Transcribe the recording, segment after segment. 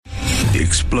The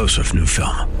explosive new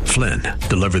film, Flynn,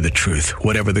 deliver the truth,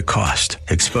 whatever the cost,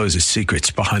 exposes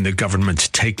secrets behind the government's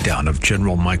takedown of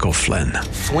General Michael Flynn.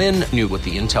 Flynn knew what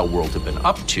the intel world had been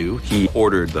up to. He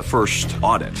ordered the first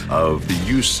audit of the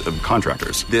use of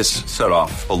contractors. This set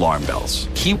off alarm bells.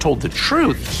 He told the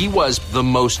truth. He was the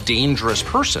most dangerous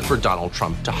person for Donald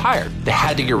Trump to hire. They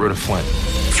had to get rid of Flynn.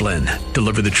 Flynn,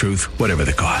 deliver the truth, whatever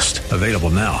the cost. Available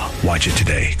now. Watch it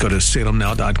today. Go to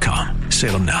salemnow.com.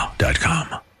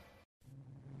 salemnow.com.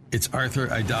 It's Arthur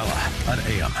Aidala on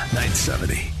AM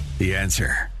 970. The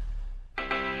Answer.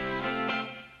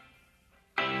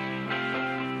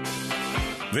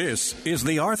 This is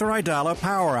the Arthur Aidala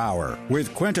Power Hour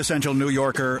with quintessential New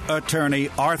Yorker, attorney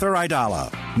Arthur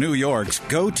Aidala, New York's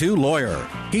go-to lawyer.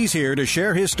 He's here to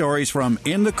share his stories from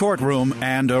in the courtroom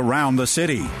and around the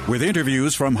city, with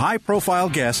interviews from high-profile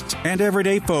guests and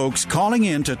everyday folks calling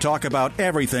in to talk about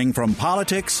everything from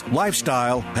politics,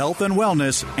 lifestyle, health and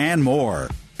wellness, and more.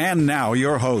 And now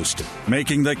your host,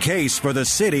 making the case for the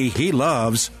city he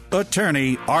loves,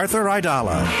 attorney Arthur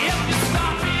Aidala.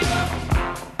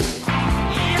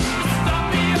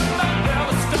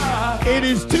 It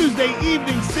is Tuesday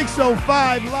evening,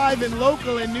 6:05, live and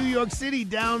local in New York City,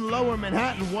 down Lower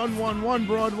Manhattan, 111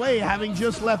 Broadway, having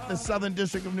just left the Southern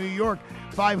District of New York,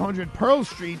 500 Pearl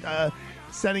Street,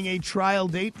 setting a trial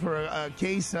date for a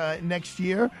case next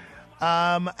year.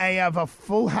 I have a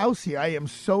full house here. I am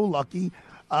so lucky.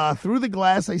 Through the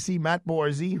glass, I see Matt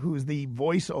Borzi, who's the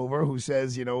voiceover, who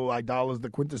says, Aidala's the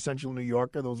quintessential New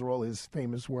Yorker. Those are all his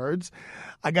famous words.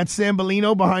 I got Sam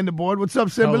Bellino behind the board. What's up,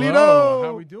 Sam Bellino? How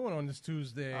are we doing on this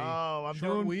Tuesday? Oh,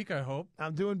 Short week, I hope.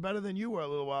 I'm doing better than you were a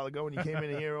little while ago when you came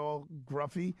in here all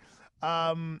gruffy.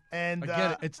 I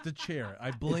get it. It's the chair.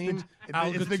 I blamed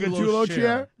it's the Gattulo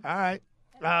chair. All right.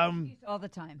 All the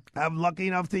time. I'm lucky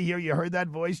enough to hear you heard that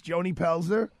voice, Joni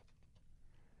Pelzer.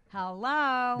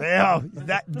 Hello.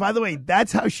 By the way,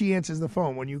 that's how she answers the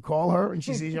phone when you call her and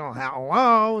she says,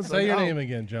 hello. It's Say your name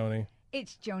again, Joni.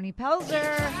 It's Joni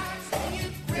Pelzer.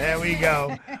 There we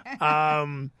go.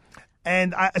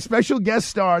 And a special guest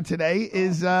star today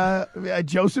is Joe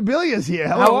Sebelius here.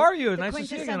 Hello. How are you? The nice to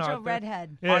see you again, Arthur.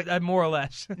 redhead. Yeah, more or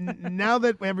less. Now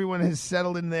that everyone has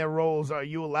settled in their roles, are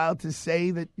you allowed to say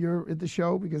that you're at the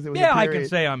show? Because there was I can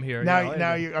say I'm here.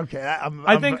 Now you okay?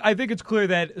 I think it's clear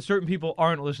that certain people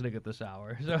aren't listening at this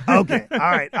hour. So. Okay, all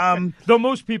right. Though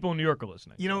most people in New York are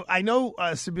listening. I know,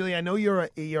 Sebelius. I know you're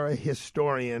a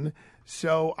historian.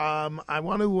 So I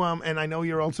want to, and I know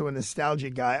you're also a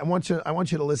nostalgic guy. I want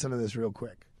you to listen to this real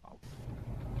quick.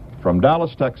 From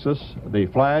Dallas, Texas, the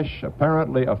flash,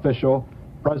 apparently official,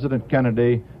 President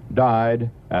Kennedy died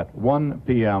at 1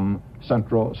 p.m.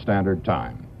 Central Standard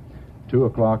Time, 2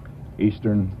 o'clock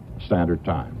Eastern Standard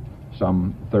Time,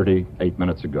 some 38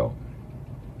 minutes ago.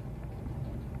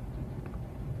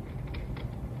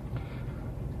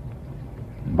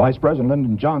 Vice President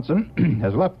Lyndon Johnson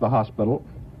has left the hospital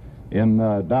in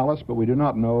Dallas, but we do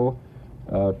not know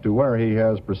to where he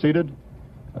has proceeded.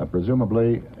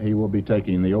 Presumably, he will be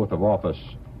taking the oath of office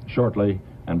shortly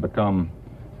and become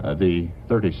the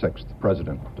 36th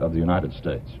President of the United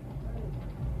States.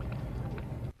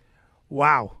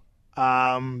 Wow.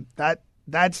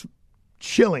 That's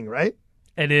chilling, right?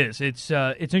 It is. It's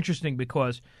interesting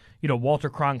because, Walter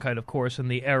Cronkite, of course, in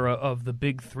the era of the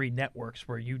big three networks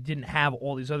where you didn't have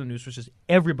all these other news sources,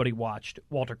 everybody watched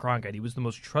Walter Cronkite. He was the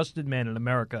most trusted man in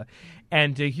America.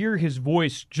 And to hear his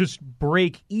voice just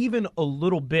break even a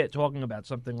little bit talking about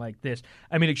something like this,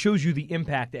 I mean, it shows you the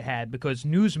impact it had because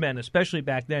newsmen, especially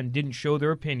back then, didn't show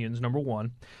their opinions, number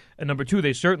one. And number two,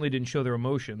 they certainly didn't show their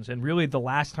emotions. And really the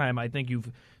last time I think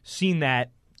you've seen that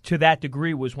to that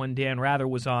degree was when Dan Rather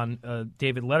was on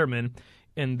David Letterman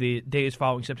in the days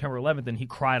following September 11th, and he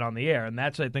cried on the air. And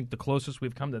that's, I think, the closest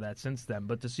we've come to that since then.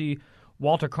 But to see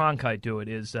Walter Cronkite do it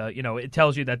is, it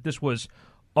tells you that this was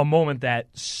a moment that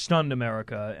stunned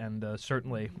America and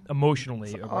certainly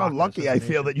emotionally. Lucky I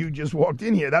feel that you just walked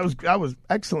in here. That was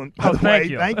excellent. By the thank way.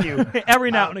 you. Thank you.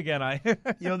 Every now and again,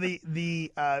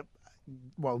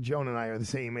 well, Joan and I are the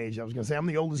same age. I was going to say I'm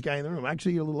the oldest guy in the room.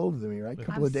 Actually, you're a little older than me, right? A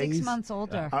couple of days. 6 months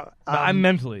older. I'm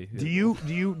mentally. Do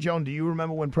you, Joan? Do you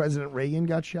remember when President Reagan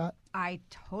got shot? I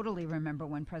totally remember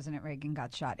when President Reagan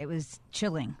got shot. It was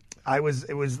chilling. I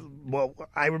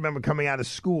remember coming out of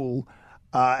school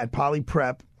at Poly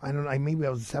Prep. I don't know. Maybe I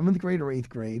was 7th grade or 8th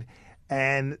grade.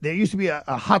 And there used to be a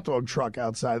hot dog truck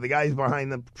outside. The guy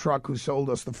behind the truck who sold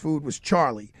us the food was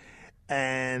Charlie.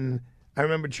 And I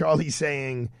remember Charlie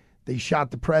saying they shot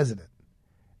the president.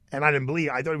 And I didn't believe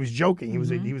it. I thought he was joking. He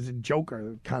was a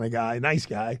joker kind of guy, nice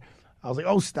guy. I was like,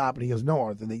 oh, stop. And he goes, no,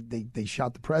 Arthur, they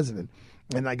shot the president.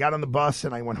 And I got on the bus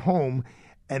and I went home.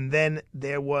 And then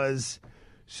there was,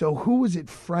 so who was it?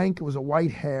 Frank, it was a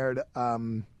white-haired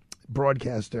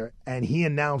broadcaster, and he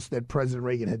announced that President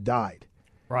Reagan had died.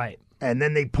 Right. And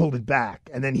then they pulled it back,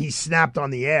 and then he snapped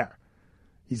on the air.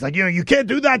 He's like, you can't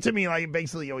do that to me. Like,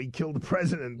 basically, he killed the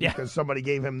president because somebody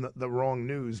gave him the wrong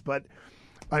news. But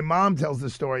my mom tells the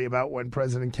story about when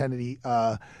President Kennedy,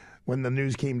 when the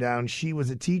news came down, she was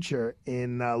a teacher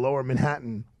in Lower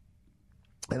Manhattan,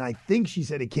 and I think she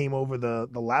said it came over the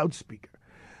loudspeaker.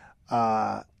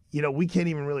 We can't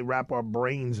even really wrap our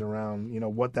brains around,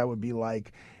 what that would be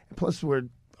like. And plus, we're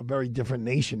a very different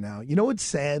nation now. You know what's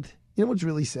sad? You know what's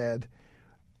really sad?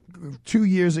 2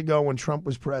 years ago when Trump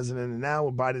was president and now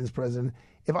when Biden's president,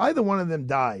 if either one of them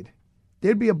died,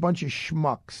 there'd be a bunch of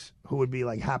schmucks who would be,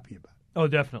 like, happy about it. Oh,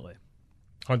 definitely.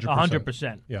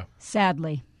 100%. Yeah.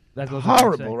 Sadly. That goes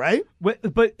horrible, right?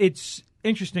 But it's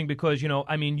interesting because,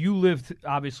 you lived,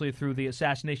 obviously, through the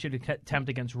assassination attempt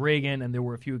against Reagan, and there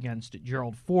were a few against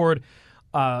Gerald Ford.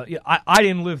 I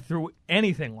didn't live through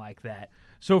anything like that.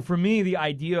 So for me, the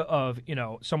idea of,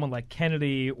 someone like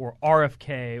Kennedy or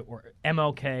RFK or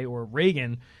MLK or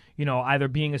Reagan, either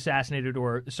being assassinated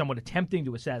or someone attempting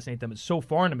to assassinate them is so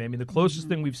foreign to me. I mean, the closest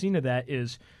thing we've seen to that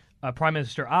is Prime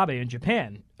Minister Abe in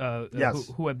Japan,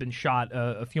 who had been shot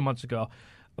a few months ago.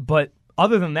 But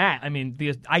other than that, I mean,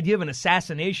 the idea of an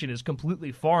assassination is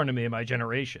completely foreign to me in my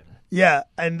generation. Yeah,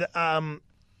 and,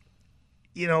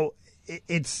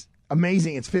 it's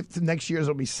amazing. Next year's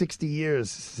will be 60 years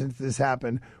since this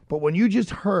happened. But when you just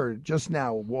heard just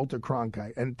now Walter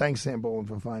Cronkite, and thanks Sam Bolin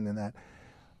for finding that,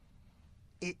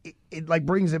 it like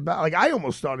brings it back. Like I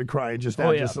almost started crying just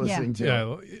now, just listening to it.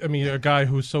 Yeah, I mean, a guy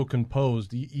who's so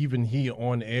composed, even he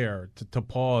on air to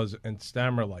pause and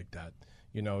stammer like that,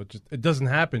 it doesn't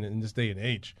happen in this day and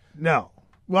age. No,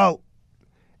 well,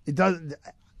 it doesn't.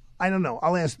 I don't know.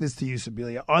 I'll ask this to you,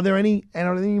 Sibilia. Are there any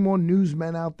more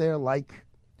newsmen out there like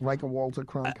a Walter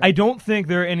Cronkite? I don't think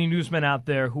there are any newsmen out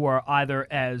there who are either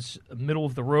as middle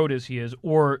of the road as he is,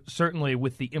 or certainly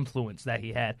with the influence that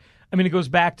he had. I mean, it goes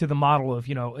back to the model of,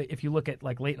 if you look at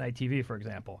like late night TV, for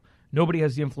example, nobody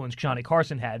has the influence Johnny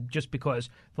Carson had just because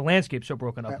the landscape's so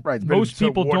broken up. Right, most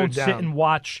people don't sit and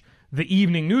watch the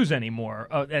evening news anymore,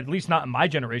 at least not in my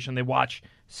generation. They watch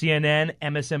CNN,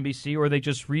 MSNBC, or they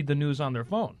just read the news on their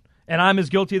phone. And I'm as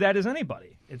guilty of that as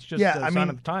anybody. It's just a sign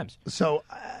of the times. So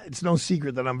it's no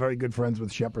secret that I'm very good friends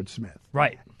with Shepard Smith.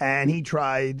 Right. And he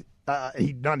tried,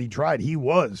 he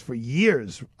was for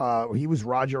years, he was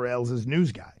Roger Ailes'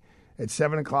 news guy. At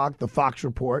 7 o'clock, the Fox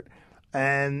Report.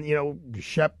 And,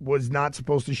 Shep was not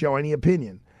supposed to show any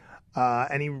opinion.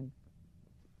 And he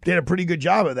did a pretty good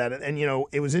job of that. And,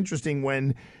 it was interesting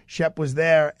when Shep was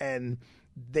there and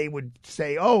they would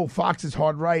say, oh, Fox is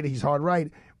hard right, he's hard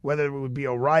right. Whether it would be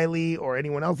O'Reilly or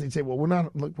anyone else, they'd say, well, we're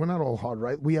not all hard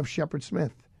right. We have Shepard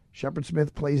Smith. Shepard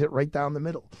Smith plays it right down the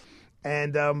middle.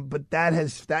 And but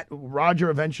that Roger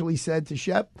eventually said to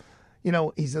Shep,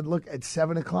 he said, look, at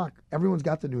 7 o'clock, everyone's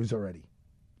got the news already.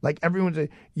 Like the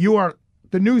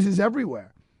news is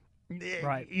everywhere.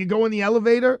 Right. You go in the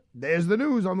elevator, there's the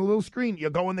news on the little screen. You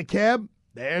go in the cab,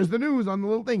 there's the news on the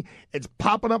little thing. It's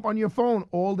popping up on your phone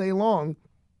all day long.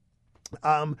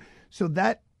 So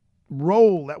that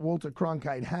role that Walter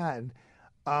Cronkite had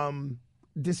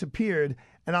disappeared.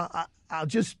 And I'll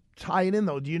just tie it in,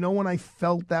 though. Do you know when I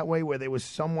felt that way, where there was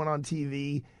someone on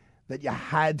TV that you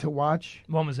had to watch?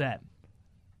 When was that?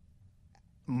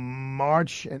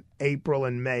 March and April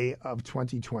and May of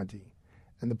 2020.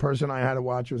 And the person I had to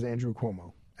watch was Andrew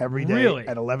Cuomo. Every day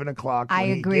at 11 o'clock. I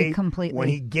agree completely. When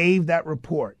he gave that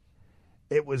report,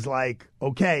 it was like,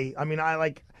 okay. I mean,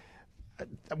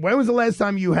 when was the last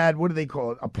time you had, what do they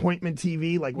call it, appointment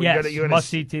TV? Like,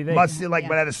 must-see TV. Must-see,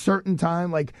 but at a certain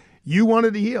time, like, you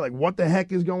wanted to hear, like, what the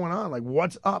heck is going on? Like,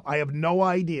 what's up? I have no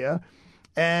idea.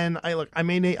 And I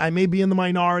may be in the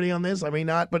minority on this, I may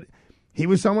not, but he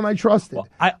was someone I trusted. Well,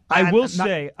 I will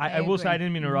say, I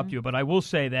didn't mean to interrupt you, but I will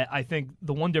say that I think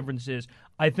the one difference is,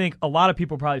 I think a lot of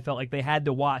people probably felt like they had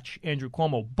to watch Andrew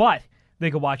Cuomo, but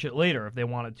they could watch it later if they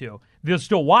wanted to. They'll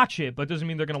still watch it, but it doesn't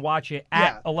mean they're going to watch it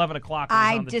at 11 o'clock.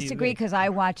 I disagree because I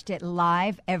watched it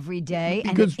live every day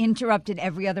and it interrupted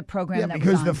every other program that was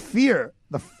on. Because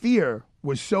the fear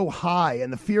was so high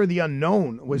and the fear of the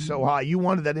unknown was so high. You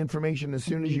wanted that information as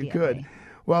soon as you could.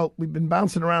 Well, we've been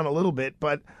bouncing around a little bit,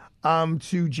 but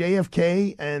to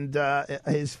JFK and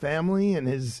his family and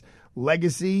his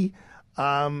legacy,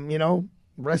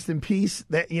 rest in peace.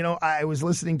 That I was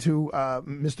listening to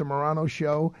Mr. Morano's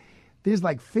show. There's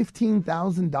like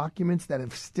 15,000 documents that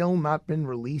have still not been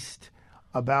released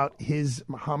about his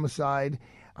homicide,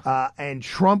 and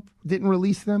Trump didn't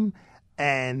release them,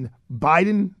 and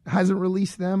Biden hasn't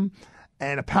released them,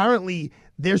 And apparently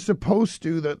they're supposed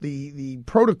to, the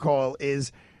protocol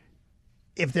is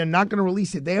if they're not going to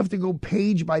release it, they have to go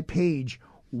page by page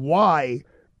why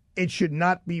it should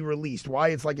not be released, why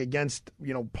it's like against,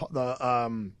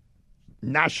 the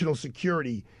national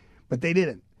security. But they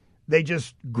didn't. They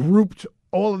just grouped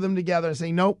all of them together and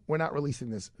say, nope, we're not releasing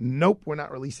this. Nope, we're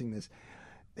not releasing this.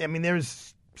 I mean,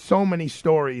 there's so many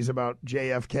stories about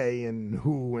JFK and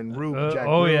Jack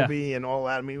Ruby and all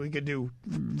that. I mean, we could do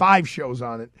 5 shows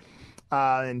on it.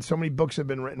 And so many books have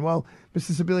been written. Well,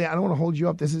 Mr. Sibilia, I don't want to hold you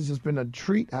up. This has just been a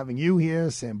treat having you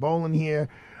here, Sam Bolin here.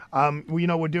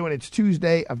 We're doing, it's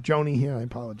Tuesday. Of Joni here. I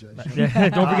apologize. Don't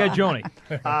forget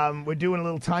Joni. We're doing a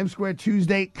little Times Square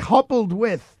Tuesday coupled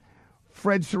with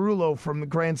Fred Cerullo from the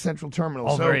Grand Central Terminal.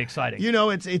 Oh, so, very exciting.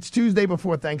 It's Tuesday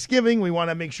before Thanksgiving. We want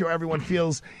to make sure everyone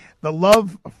feels the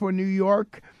love for New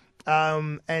York.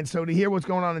 And so to hear what's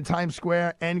going on in Times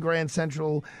Square and Grand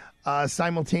Central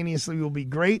simultaneously will be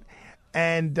great.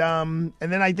 And then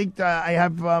I think I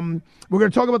have we're going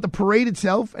to talk about the parade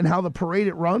itself and how the parade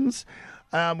it runs.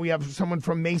 We have someone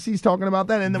from Macy's talking about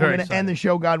that. And then we're going to end the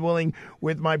show, God willing,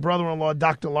 with my brother-in-law,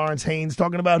 Dr. Lawrence Haynes,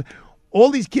 talking about all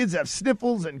these kids have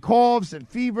sniffles and coughs and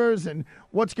fevers and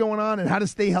what's going on and how to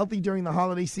stay healthy during the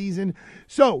holiday season.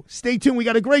 So stay tuned. We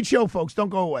got a great show, folks. Don't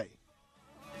go away.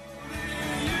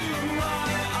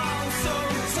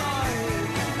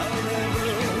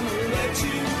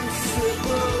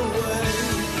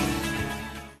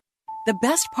 The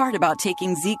best part about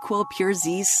taking ZQuil Pure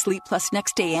Z's Sleep Plus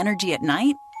Next Day Energy at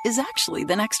night is actually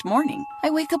the next morning. I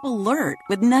wake up alert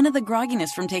with none of the grogginess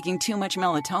from taking too much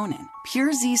melatonin.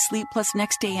 Pure Z Sleep Plus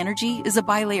Next Day Energy is a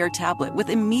bilayer tablet with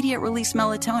immediate release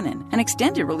melatonin and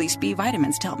extended release B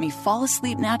vitamins to help me fall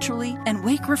asleep naturally and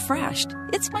wake refreshed.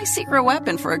 It's my secret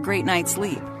weapon for a great night's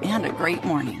sleep and a great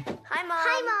morning. Hi, Mom.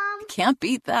 Hi, Mom. Can't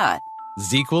beat that.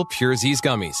 ZQuil Pure Z's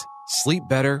Gummies. Sleep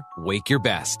better, wake your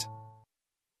best.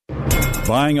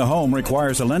 Buying a home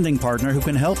requires a lending partner who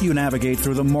can help you navigate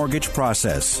through the mortgage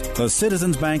process. The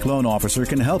Citizens Bank loan officer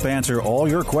can help answer all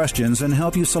your questions and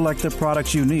help you select the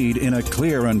products you need in a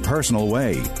clear and personal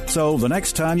way. So the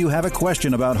next time you have a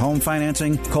question about home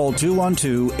financing, call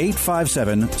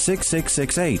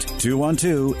 212-857-6668.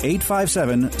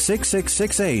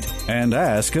 212-857-6668 and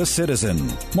ask a citizen.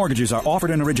 Mortgages are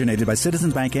offered and originated by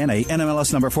Citizens Bank N.A.,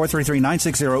 NMLS number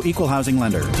 433960, Equal Housing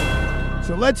Lender.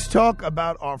 So let's talk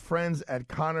about our friends at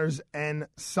Connors and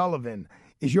Sullivan.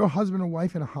 Is your husband or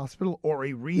wife in a hospital or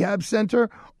a rehab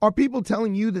center? Are people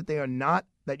telling you that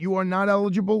you are not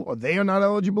eligible or they are not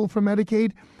eligible for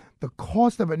Medicaid? The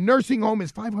cost of a nursing home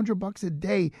is $500 a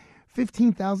day,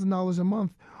 $15,000 a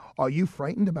month. Are you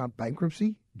frightened about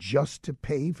bankruptcy just to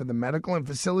pay for the medical and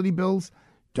facility bills?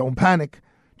 Don't panic.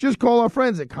 Just call our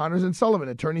friends at Connors and Sullivan,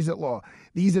 attorneys at law.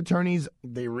 These attorneys,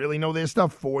 they really know their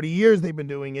stuff. 40 years they've been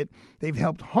doing it. They've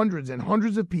helped hundreds and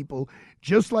hundreds of people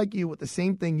just like you with the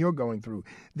same thing you're going through.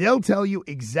 They'll tell you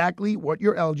exactly what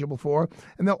you're eligible for,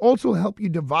 and they'll also help you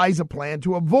devise a plan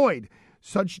to avoid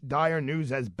such dire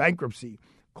news as bankruptcy.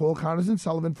 Call Connors and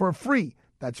Sullivan for a free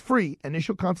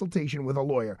initial consultation with a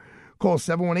lawyer. Call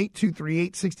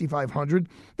 718-238-6500.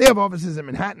 They have offices in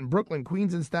Manhattan, Brooklyn,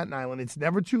 Queens, and Staten Island. It's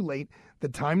never too late. The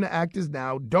time to act is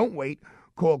now. Don't wait.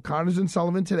 Call Connors and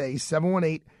Sullivan today,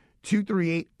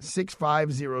 718-238-6500,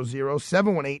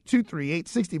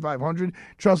 718-238-6500.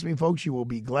 Trust me, folks, you will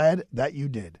be glad that you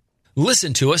did.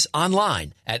 Listen to us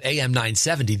online at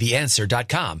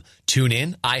am970theanswer.com. Tune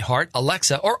in, iHeart,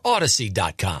 Alexa, or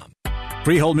Odyssey.com.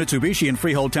 Freehold Mitsubishi in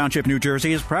Freehold Township, New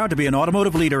Jersey is proud to be an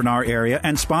automotive leader in our area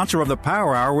and sponsor of the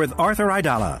Power Hour with Arthur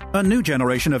Aidala. A new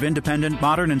generation of independent,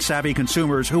 modern, and savvy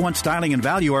consumers who want styling and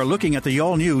value are looking at the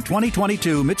all-new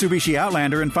 2022 Mitsubishi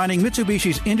Outlander and finding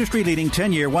Mitsubishi's industry-leading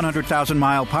 10-year,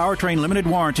 100,000-mile powertrain limited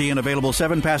warranty and available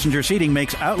 7-passenger seating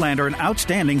makes Outlander an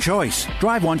outstanding choice.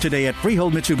 Drive one today at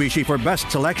Freehold Mitsubishi for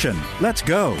best selection. Let's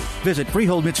go. Visit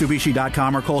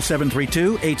freeholdmitsubishi.com or call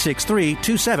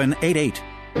 732-863-2788.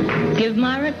 Give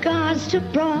my regards to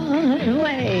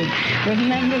Broadway.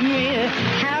 Remember me at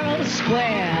Harold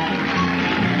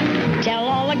Square. Tell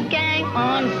all the gang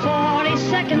on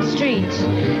 42nd Street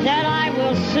that I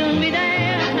will soon be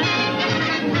there.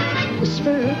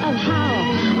 Whisper of how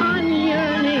I'm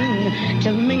yearning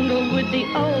to mingle with the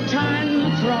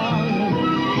old-time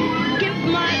throng. Give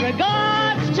my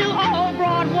regards to old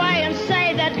Broadway and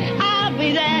say that I'll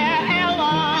be there ere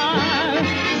long.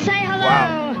 Say hello.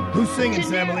 Wow. Who's singing,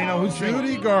 Sambolino? Who's singing?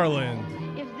 Judy Garland.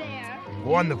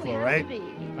 Wonderful, right?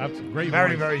 That's great. Very,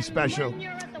 voice. very special.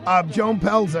 Joan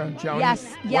Pelzer. Joan,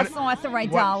 yes, Arthur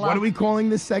Aidala. What are we calling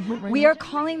this segment right We now? are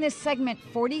calling this segment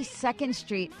 42nd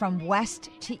Street from West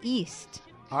to East.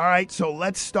 All right, so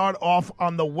let's start off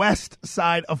on the west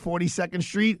side of 42nd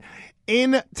Street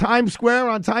in Times Square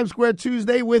on Times Square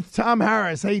Tuesday with Tom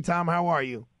Harris. Hey, Tom, how are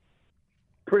you?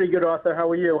 Pretty good, Arthur. How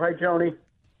are you? Hi, Joni.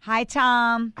 Hi,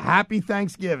 Tom. Happy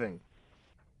Thanksgiving.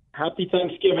 Happy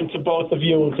Thanksgiving to both of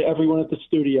you and to everyone at the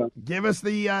studio. Give us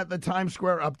the Times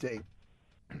Square update.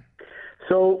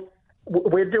 So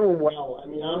we're doing well. I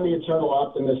mean, I'm the eternal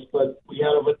optimist, but we had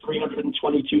over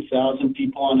 322,000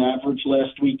 people on average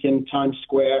last week in Times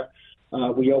Square.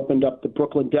 We opened up the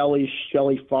Brooklyn Deli.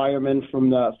 Shelley Fireman from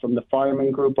the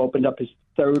Fireman Group opened up his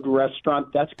third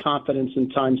restaurant. That's confidence in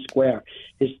Times Square.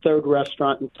 His third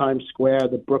restaurant in Times Square.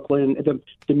 The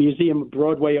Museum of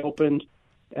Broadway opened.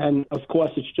 And, of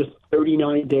course, it's just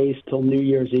 39 days till New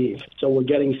Year's Eve. So we're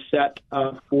getting set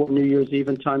for New Year's Eve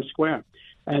in Times Square.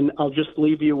 And I'll just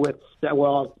leave you with,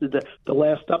 well, the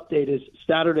last update is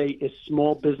Saturday is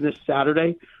Small Business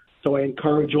Saturday. So I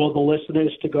encourage all the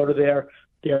listeners to go to their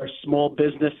small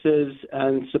businesses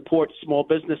and support small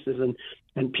businesses.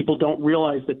 And people don't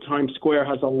realize that Times Square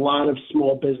has a lot of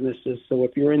small businesses. So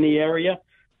if you're in the area,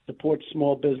 support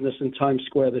small business in Times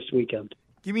Square this weekend.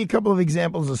 Give me a couple of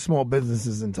examples of small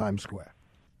businesses in Times Square.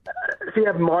 So you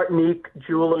have Martinique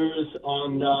Jewelers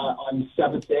on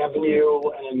 7th Avenue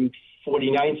and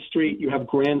 49th Street. You have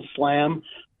Grand Slam.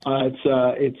 It's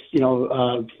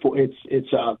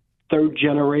a third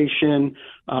generation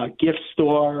gift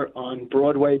store on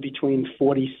Broadway between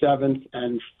 46th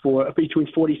and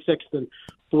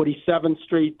 47th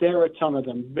Street. There are a ton of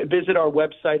them. Visit our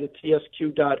website at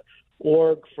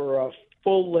tsq.org for a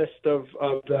full list of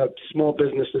the small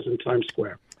businesses in Times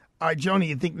Square. All right, Joni,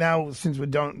 you think now, since we're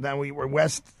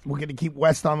west, we're going to keep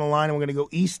west on the line and we're going to go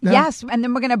east now? Yes, and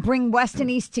then we're going to bring west and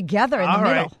east together in the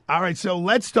middle. All right, so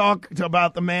let's talk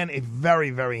about the man, a very,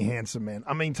 very handsome man.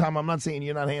 I mean, Tom, I'm not saying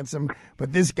you're not handsome,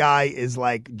 but this guy is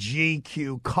like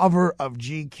GQ, cover of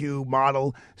GQ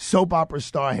model, soap opera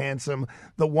star handsome,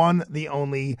 the one, the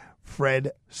only,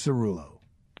 Fred Cerullo.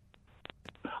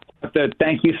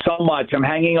 Thank you so much. I'm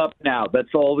hanging up now.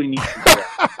 That's all we need to do.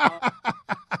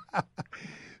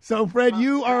 So, Fred,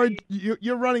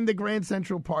 you're running the Grand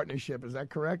Central Partnership. Is that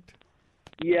correct?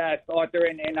 Yes, Arthur,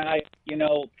 and I,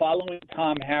 following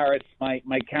Tom Harris, my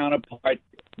counterpart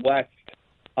West,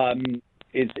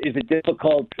 is a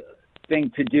difficult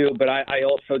thing to do. But I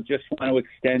also just want to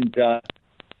extend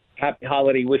happy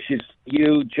holiday wishes to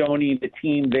you, Joni, the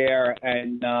team there,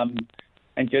 and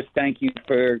just thank you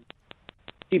for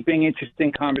keeping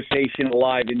interesting conversation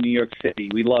alive in New York City.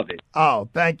 We love it. Oh,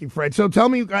 thank you, Fred. So tell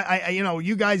me,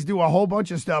 you guys do a whole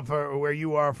bunch of stuff where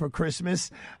you are for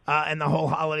Christmas and the whole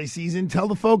holiday season. Tell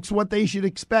the folks what they should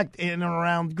expect in and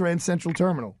around Grand Central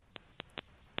Terminal.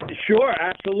 Sure,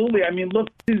 absolutely. I mean, look,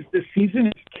 the season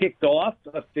is kicked off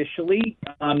officially.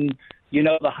 The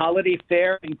holiday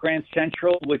fair in Grand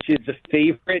Central, which is a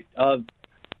favorite of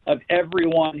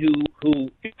everyone who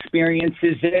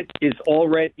experiences it, is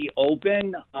already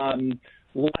open.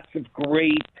 Lots of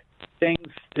great things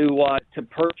to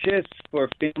purchase for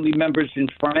family members and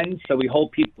friends. So we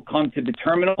hope people come to the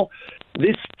terminal.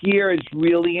 This year is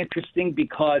really interesting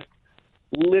because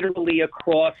literally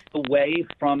across the way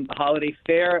from the holiday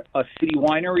fair, a city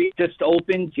winery just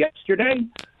opened yesterday,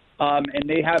 and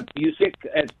they have music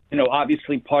as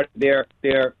obviously part of their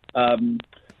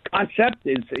concept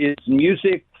is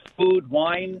music, food,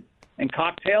 wine, and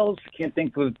cocktails. Can't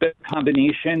think of a better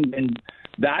combination than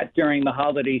that during the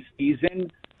holiday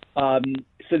season. So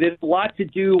there's a lot to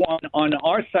do on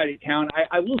our side of town.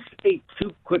 I will say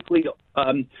too quickly,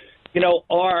 what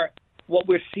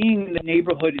we're seeing in the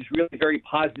neighborhood is really very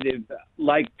positive.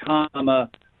 Like Tom,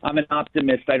 I'm an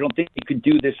optimist. I don't think you could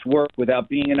do this work without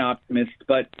being an optimist,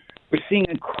 but we're seeing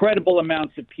incredible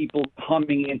amounts of people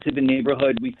coming into the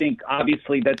neighborhood. We think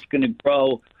obviously that's going to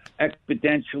grow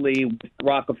exponentially with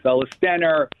Rockefeller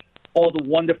Center, all the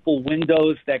wonderful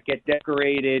windows that get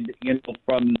decorated,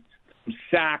 from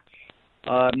Saks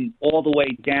all the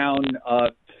way down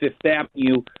Fifth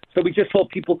Avenue. So we just hope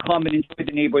people come and enjoy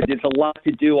the neighborhood. There's a lot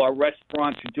to do. Our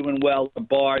restaurants are doing well. The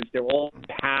bars, they're all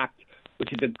packed,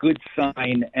 which is a good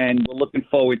sign. And we're looking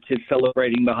forward to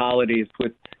celebrating the holidays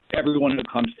with everyone who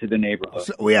comes to the neighborhood.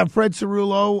 So we have Fred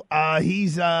Cerullo.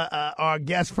 He's our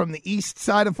guest from the east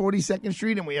side of 42nd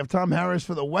Street, and we have Tom Harris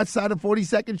for the west side of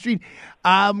 42nd Street.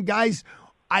 Guys,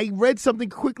 I read something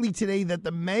quickly today that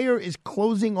the mayor is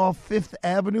closing off Fifth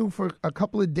Avenue for a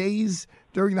couple of days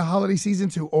during the holiday season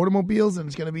to automobiles, and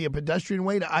it's going to be a pedestrian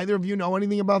way. Do either of you know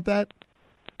anything about that?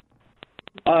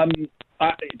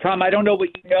 Tom, I don't know what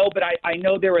you know, but I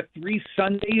know there are 3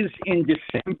 Sundays in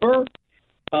December.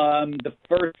 The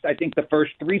first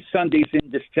 3 Sundays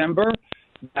in December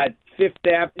at Fifth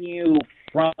Avenue,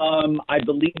 from, I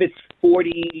believe it's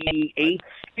 48th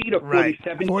Street or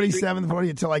 47th 47th,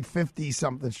 40 to like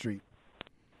 50-something Street.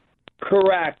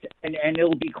 Correct. And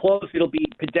it'll be close. It'll be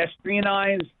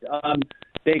pedestrianized.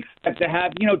 They expect to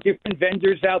have, different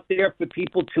vendors out there for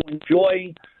people to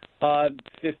enjoy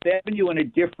Fifth Avenue in a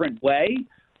different way.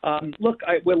 Look,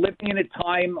 we're living in a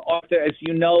time, Arthur, as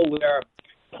you know, where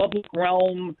public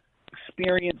realm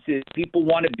experiences, people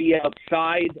want to be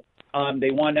outside.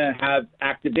 They want to have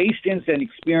activations and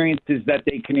experiences that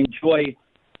they can enjoy,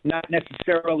 not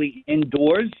necessarily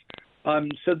indoors.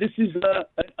 So this is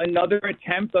another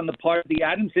attempt on the part of the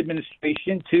Adams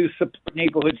administration to support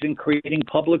neighborhoods in creating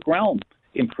public realm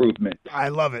improvement. I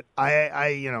love it.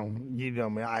 I'm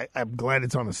glad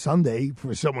it's on a Sunday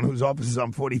for someone whose office is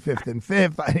on 45th and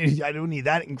 5th. I don't need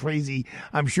that in crazy.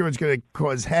 I'm sure it's going to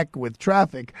cause heck with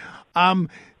traffic. Tom,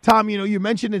 you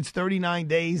mentioned it's 39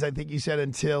 days, I think you said,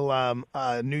 until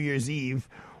New Year's Eve.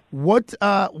 What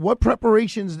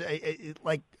preparations,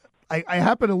 I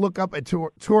happened to look up at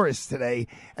tourists today,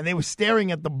 and they were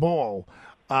staring at the ball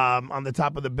on the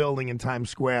top of the building in Times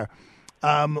Square.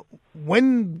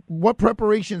 What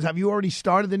preparations have you already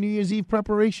started? The New Year's Eve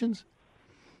preparations?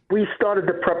 We started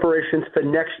the preparations for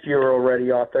next year already,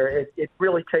 Arthur. It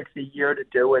really takes a year to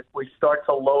do it. We start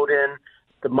to load in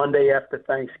the Monday after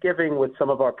Thanksgiving with some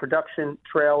of our production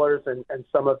trailers and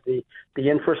some of the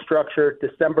infrastructure.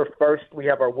 December 1st, we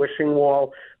have our wishing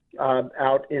wall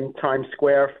out in Times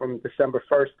Square from December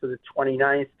 1st to the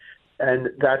 29th. And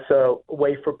that's a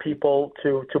way for people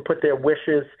to put their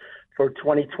wishes for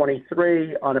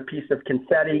 2023 on a piece of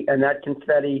confetti, and that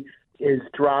confetti is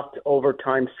dropped over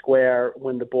Times Square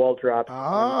when the ball drops. Oh,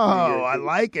 I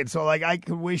like it. So, I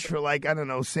could wish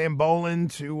for, Sam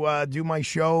Boland to do my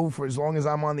show for as long as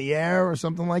I'm on the air or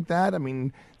something like that. I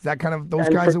mean, is that kind of those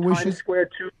kinds of wishes? Times Square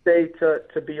Tuesday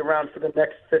to be around for the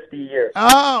next 50 years.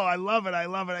 Oh, I love it.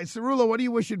 Cirulo, what are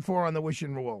you wishing for on the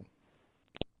wishing wall?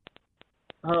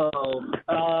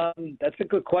 That's a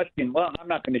good question. Well, I'm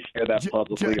not going to share that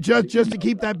publicly. Just to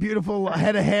keep that beautiful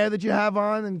head of hair that you have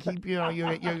on and keep your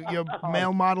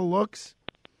male model looks.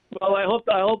 Well, I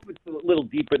hope it's a little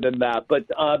deeper than that. But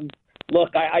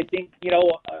look, I think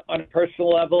on a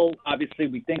personal level, obviously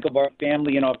we think of our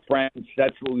family and our friends.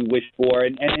 That's what we wish for,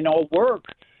 and in our work,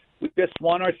 we just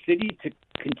want our city to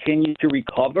continue to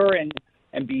recover and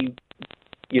be,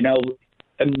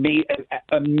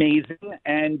 amazing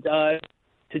and.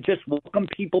 To just welcome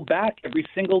people back every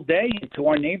single day into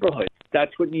our neighborhood.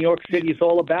 That's what New York City is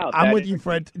all about. I'm with you,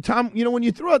 Fred. Tom, when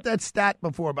you threw out that stat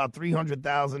before about 300+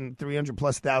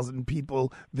 thousand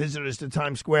people, visitors to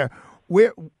Times Square,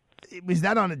 where is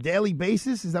that on a daily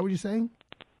basis? Is that what you're saying?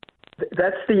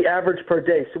 That's the average per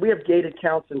day. So we have gated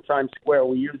counts in Times Square.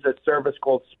 We use a service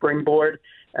called Springboard,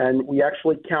 and we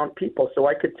actually count people. So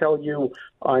I could tell you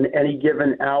on any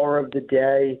given hour of the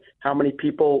day how many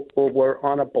people were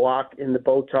on a block in the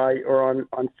bow tie or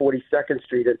on 42nd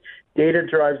Street. And data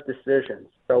drives decisions.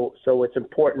 So it's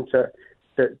important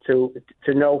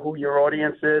to know who your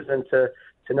audience is and to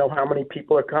know how many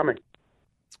people are coming.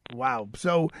 Wow.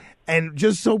 So, and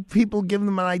just so people give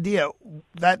them an idea,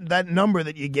 that number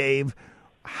that you gave,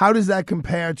 how does that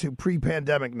compare to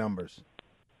pre-pandemic numbers?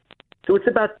 So it's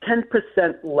about 10%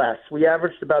 less. We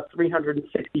averaged about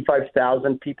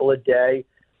 365,000 people a day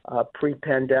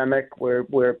pre-pandemic. We're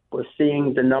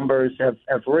seeing the numbers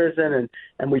have risen,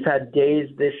 and we've had days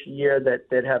this year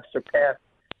that have surpassed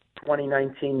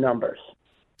 2019 numbers.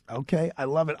 Okay, I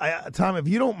love it. Tom, if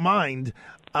you don't mind,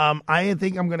 I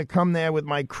think I'm going to come there with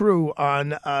my crew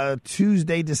on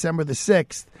Tuesday, December the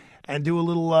 6th, and do a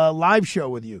little live show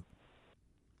with you.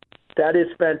 That is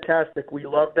fantastic. We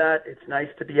love that. It's nice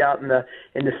to be out in the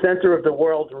center of the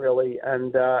world, really,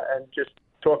 and just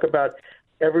talk about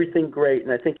everything great.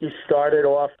 And I think you started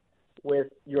off with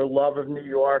your love of New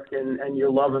York and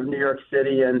your love of New York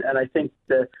City, and I think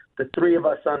the three of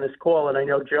us on this call, and I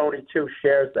know Joni too,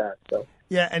 shares that. So.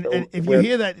 Yeah, and if you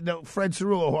hear that, Fred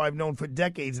Cirulo, who I've known for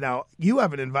decades now, you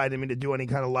haven't invited me to do any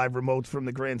kind of live remotes from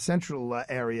the Grand Central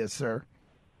area, sir.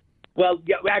 Well,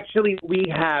 yeah, actually, we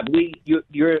have.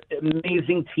 Your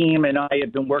amazing team and I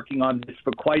have been working on this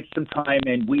for quite some time,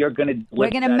 and we are going to. We're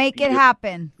going to make it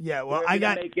happen. Yeah, well,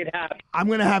 make it happen. I'm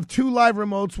going to have 2 live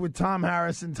remotes with Tom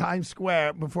Harris in Times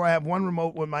Square before I have 1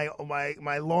 remote with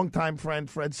my longtime friend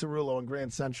Fred Cirulo in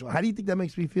Grand Central. How do you think that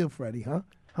makes me feel, Freddie?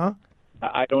 Huh?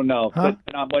 I don't know, huh?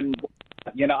 But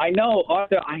I know,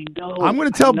 Arthur. I know. I'm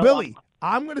going to tell Billy.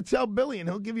 I'm going to tell Billy, and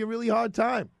he'll give you a really hard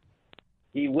time.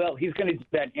 He will. He's going to do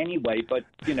that anyway, but,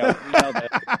 you know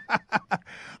that.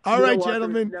 All right,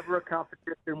 gentlemen. There's never a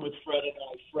competition with Fred and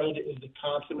I. Fred is the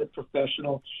consummate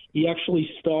professional. He actually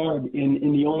starred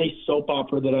in the only soap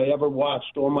opera that I ever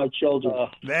watched, All My Children.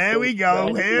 There we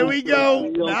go. Here we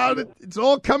go. Now it's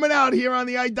all coming out here on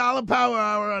the Aidala Power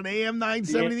Hour on AM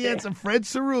 970. The Answer. Fred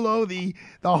Cerullo, the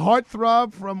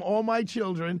heartthrob from All My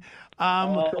Children.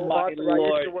 I used to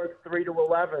work 3 to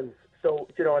 11. So,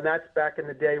 and that's back in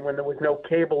the day when there was no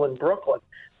cable in Brooklyn.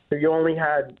 So you only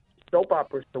had soap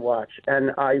operas to watch.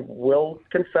 And I will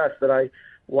confess that I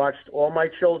watched All My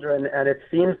Children, and it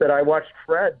seems that I watched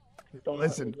Fred.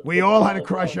 Listen, we all had a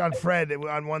crush on Fred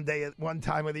on one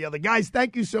time or the other. Guys,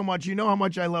 thank you so much. You know how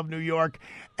much I love New York,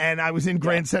 and I was in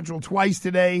Grand Central twice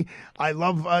today. I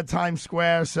love Times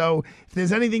Square. So if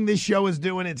there's anything this show is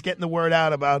doing, it's getting the word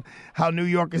out about how New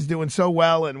York is doing so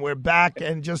well, and we're back,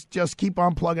 and just keep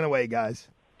on plugging away, guys.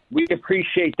 We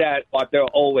appreciate that, Arthur,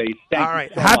 always. Thank all right.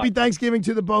 you so Happy much. Thanksgiving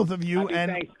to the both of you. Happy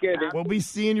and Thanksgiving. We'll be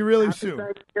seeing you really soon.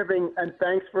 Thanksgiving, and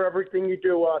thanks for everything you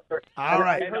do, Arthur. All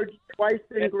right. I heard you twice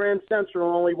in Grand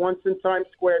Central, only once in Times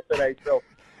Square today, so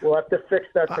we'll have to fix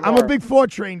that tomorrow. I'm a big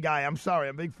Fortrain guy. I'm sorry.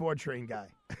 I'm a big Fortrain guy.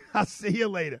 I'll see you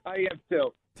later. I am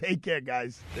too. Take care,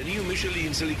 guys. The new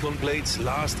Michelin silicone plates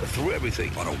last through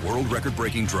everything. On a world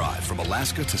record-breaking drive from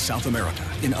Alaska to South America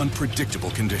in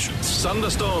unpredictable conditions.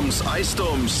 Thunderstorms, ice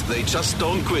storms, they just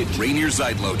don't quit. Rainier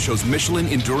Zeidlo chose Michelin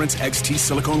Endurance XT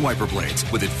silicone wiper blades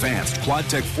with advanced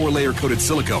Quad-Tech 4-layer coated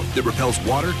silicone that repels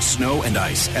water, snow, and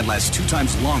ice and lasts 2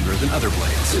 times longer than other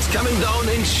blades. It's coming down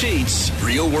in sheets.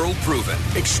 Real-world proven.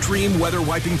 Extreme weather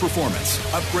wiping performance.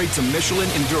 Upgrade to Michelin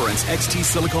Endurance XT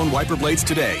silicone wiper blades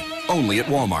today. Only at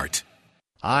Walmart.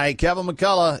 Hi, Kevin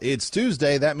McCullough. It's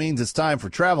Tuesday. That means it's time for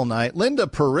Travel Night. Linda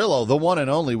Perillo, the one and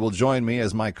only, will join me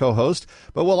as my co-host,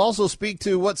 but we'll also speak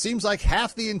to what seems like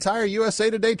half the entire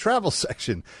USA Today travel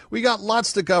section. We got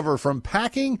lots to cover, from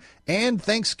packing and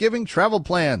Thanksgiving travel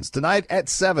plans, tonight at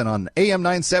 7 on AM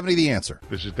 970 The Answer.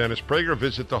 This is Dennis Prager.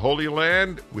 Visit the Holy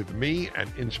Land with me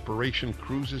and Inspiration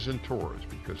Cruises and Tours,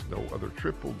 because no other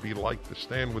trip will be like the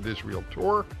Stand With Israel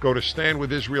Tour. Go to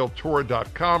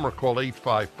standwithisraeltour.com or call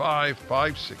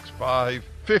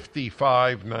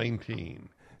 855-565-5519.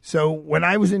 So when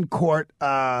I was in court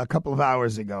a couple of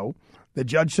hours ago, the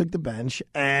judge took the bench,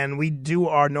 and we do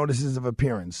our notices of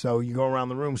appearance. So you go around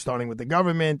the room, starting with the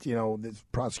government, there's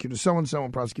prosecutor so-and-so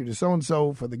and prosecutor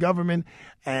so-and-so for the government,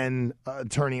 and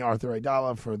attorney Arthur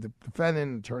Aidala for the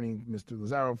defendant, attorney Mr.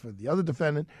 Lazaro for the other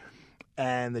defendant.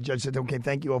 And the judge said, okay,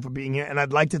 thank you all for being here, and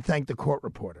I'd like to thank the court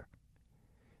reporter.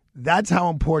 That's how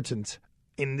important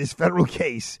in this federal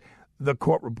case the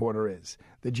court reporter is.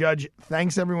 The judge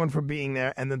thanks everyone for being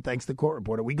there and then thanks the court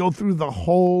reporter. We go through the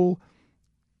whole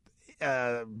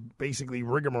basically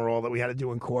rigmarole that we had to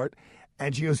do in court.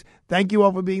 And she goes, thank you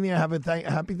all for being there. Have a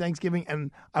happy Thanksgiving.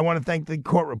 And I want to thank the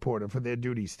court reporter for their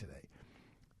duties today.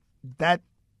 And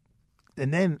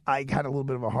then I had a little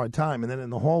bit of a hard time. And then in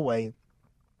the hallway,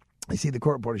 I see the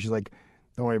court reporter. She's like,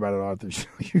 don't worry about it, Arthur.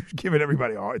 You're giving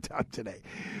everybody a hard time today.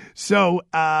 So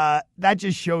that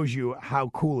just shows you how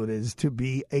cool it is to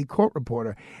be a court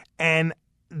reporter. And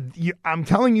I'm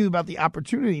telling you about the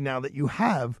opportunity now that you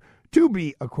have to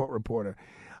be a court reporter.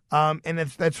 And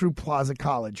that's through Plaza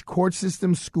College. Court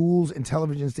systems, schools, and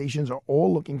television stations are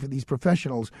all looking for these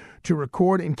professionals to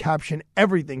record and caption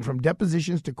everything from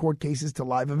depositions to court cases to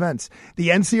live events. The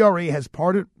NCRA has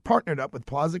partnered up with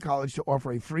Plaza College to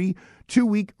offer a free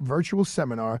 2-week virtual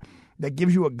seminar that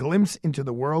gives you a glimpse into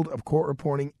the world of court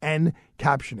reporting and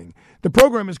captioning. The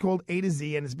program is called A to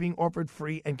Z and is being offered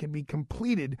free and can be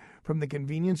completed from the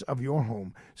convenience of your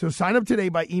home. So sign up today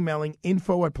by emailing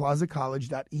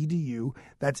info@plazacollege.edu.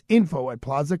 That's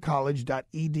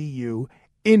info@plazacollege.edu.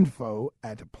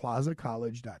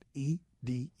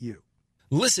 info@plazacollege.edu.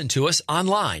 Listen to us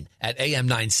online at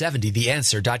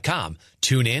am970theanswer.com.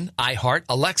 Tune in, iHeart,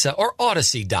 Alexa, or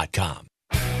Odyssey.com.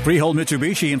 Freehold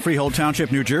Mitsubishi in Freehold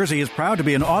Township, New Jersey is proud to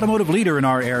be an automotive leader in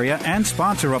our area and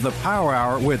sponsor of the Power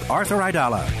Hour with Arthur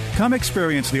Aidala. Come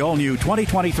experience the all-new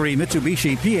 2023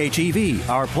 Mitsubishi PHEV,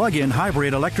 our plug-in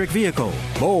hybrid electric vehicle.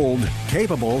 Bold,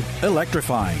 capable,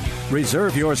 electrifying.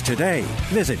 Reserve yours today.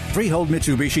 Visit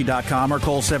freeholdmitsubishi.com or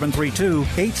call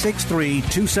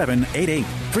 732-863-2788.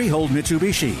 Freehold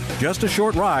Mitsubishi, just a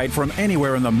short ride from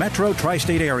anywhere in the metro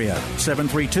tri-state area.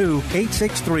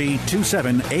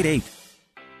 732-863-2788.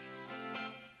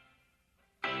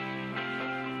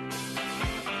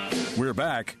 We're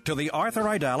back to the Arthur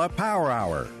Aidala Power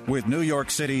Hour with New York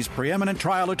City's preeminent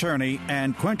trial attorney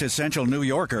and quintessential New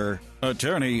Yorker,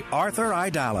 attorney Arthur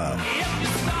Aidala.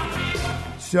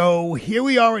 So here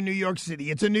we are in New York City.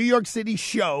 It's a New York City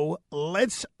show.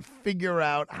 Let's figure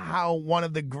out how one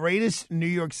of the greatest New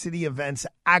York City events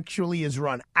actually is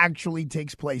run, actually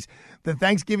takes place. The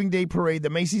Thanksgiving Day Parade, the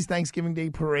Macy's Thanksgiving Day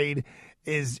Parade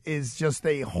is just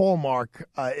a hallmark.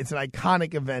 It's an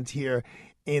iconic event here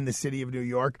in the city of New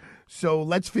York. So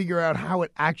let's figure out how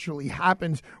it actually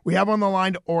happens. We have on the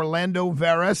line Orlando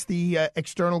Veras, the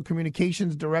External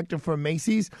Communications Director for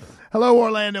Macy's. Hello,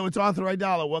 Orlando. It's Arthur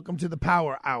Aidala. Welcome to the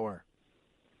Power Hour.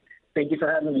 Thank you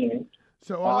for having me.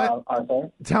 So,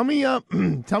 Arthur, tell me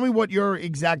what your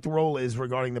exact role is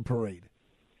regarding the parade.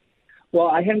 Well,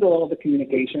 I handle all the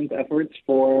communications efforts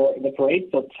for the parade,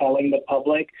 so telling the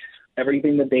public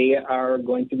everything that they are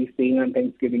going to be seeing on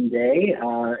Thanksgiving Day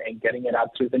and getting it out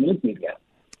to the news media.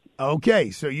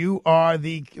 Okay, so you are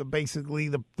basically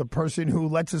the person who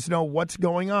lets us know what's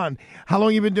going on. How long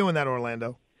have you been doing that,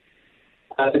 Orlando?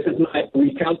 This is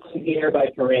we count year by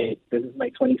parade. This is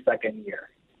my 22nd year.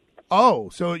 Oh,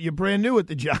 so you're brand new at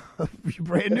the job. You're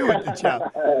brand new at the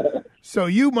job. So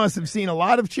you must have seen a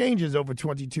lot of changes over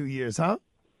 22 years, huh?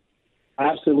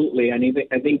 Absolutely.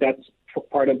 I think that's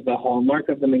part of the hallmark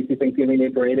of the Macy's Thanksgiving Day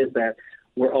Parade is that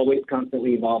we're always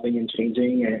constantly evolving and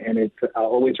changing, and it's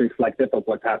always reflective of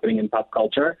what's happening in pop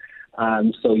culture.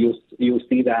 So you'll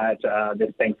see that this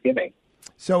Thanksgiving.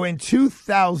 So in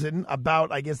 2000,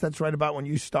 I guess that's right about when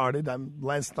you started.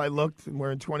 Last I looked,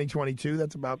 we're in 2022.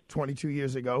 That's about 22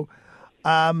 years ago.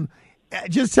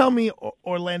 Just tell me,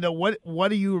 Orlando, what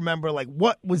do you remember? Like,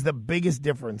 what was the biggest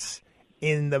difference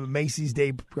in the Macy's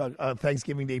Day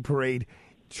Thanksgiving Day Parade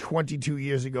 22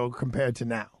 years ago compared to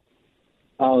now?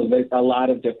 Oh, there's a lot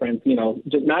of difference,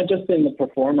 not just in the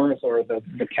performers or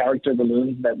the character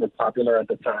balloons that were popular at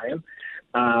the time,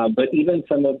 but even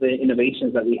some of the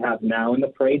innovations that we have now in the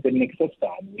parade didn't exist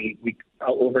then. We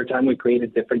over time, we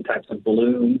created different types of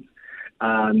balloons,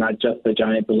 not just the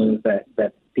giant balloons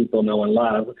that people know and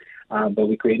love, but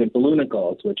we created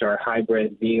balloonicals, which are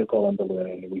hybrid vehicle and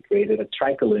balloon. We created a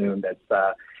tricaloon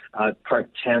that's part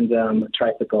tandem,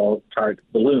 tricycle, part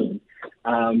balloon.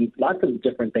 Lots of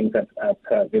different things that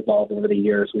have evolved over the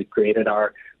years. We've created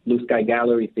our Blue Sky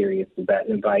Gallery series that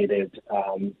invited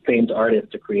famed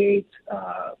artists to create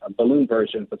balloon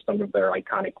versions of some of their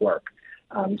iconic work.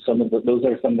 Those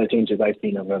are some of the changes I've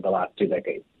seen over the last 2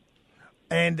 decades.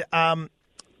 And, I'm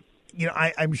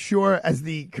sure as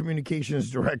the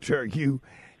communications director, you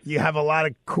have a lot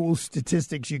of cool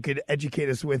statistics you could educate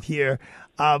us with here.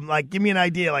 Give me an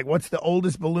idea. Like, what's the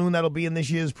oldest balloon that'll be in this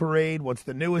year's parade? What's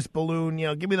the newest balloon?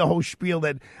 Give me the whole spiel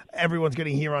that everyone's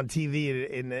going to hear on TV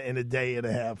in a day and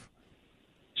a half.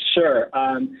 Sure.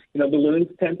 Balloons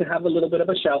tend to have a little bit of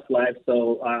a shelf life.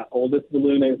 So oldest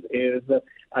balloon is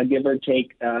give or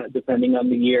take, depending on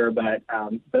the year. But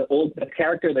the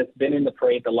character that's been in the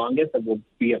parade the longest that will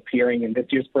be appearing in this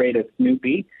year's parade is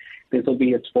Snoopy. This will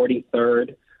be its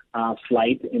 43rd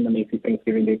flight in the Macy's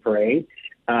Thanksgiving Day Parade.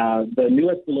 The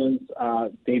newest balloons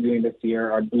debuting this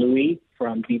year are Bluey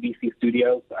from BBC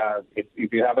Studios. If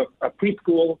you have a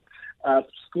preschool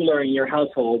schooler in your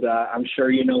household, I'm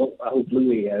sure you know who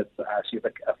Bluey is. She's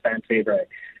a fan favorite.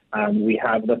 We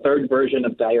have the third version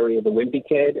of Diary of the Wimpy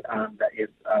Kid that is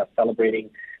celebrating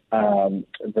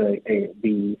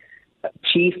the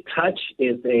Chief Touch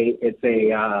is a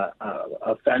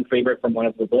fan favorite from one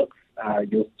of the books.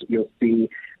 You'll see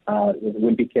the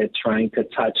Wimpy Kid trying to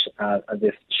touch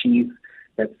this cheese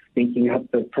that's sneaking up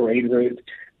the parade route.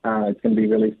 It's going to be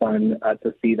really fun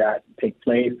to see that take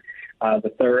place.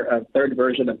 The third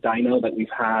version of Dino that we've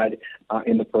had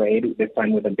in the parade, this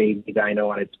time with a baby Dino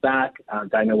on its back.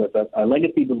 Dino was a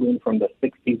legacy balloon from the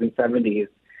 60s and 70s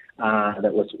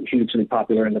that was hugely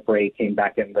popular in the parade, came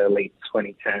back in the late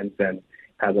 2010s and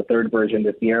has a third version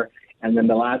this year. And then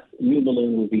the last new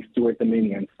balloon will be Stuart the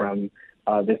Minion from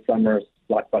this summer's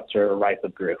blockbuster Rise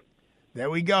of Gru. There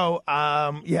we go.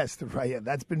 Yes,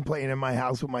 that's been playing in my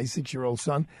house with my 6-year-old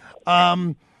son.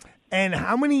 And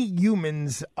how many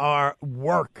humans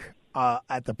work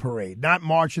at the parade? Not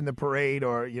march in the parade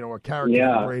or a character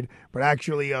in the parade, but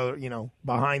actually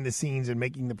behind the scenes and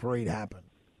making the parade happen.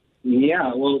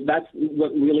 Yeah, well, that's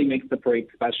what really makes the parade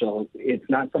special. It's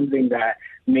not something that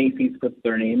Macy's puts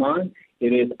their name on.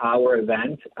 It is our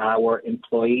event. Our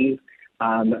employees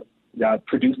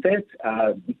produce it,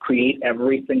 create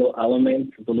every single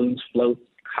element, balloons, floats,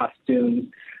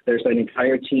 costumes. There's an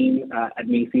entire team at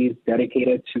Macy's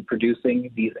dedicated to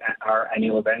producing our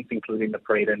annual events, including the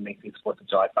parade and Macy's 4th of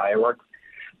July fireworks.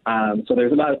 So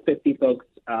there's about 50 folks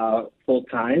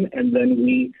full-time, and then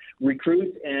we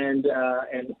recruit, and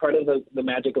part of the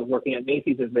magic of working at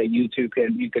Macy's is that you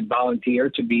could volunteer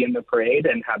to be in the parade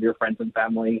and have your friends and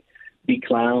family be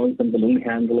clowns and balloon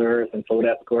handlers and float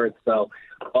escorts. So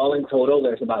all in total,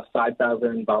 there's about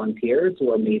 5,000 volunteers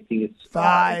who are Macy's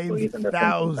employees and their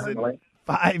friends and family.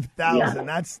 5,000.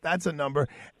 Yeah. That's a number.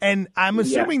 And I'm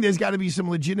assuming there's got to be some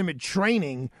legitimate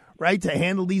training, right, to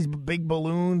handle these big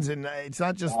balloons. And it's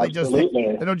not just they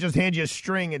don't just hand you a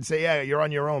string and say, yeah, you're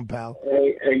on your own, pal.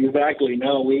 Exactly.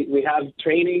 No, we have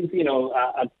trainings,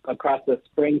 across the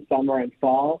spring, summer, and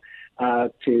fall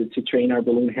to train our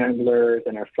balloon handlers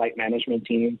and our flight management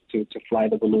teams to fly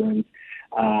the balloons.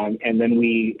 And then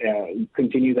we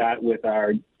continue that with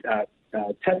our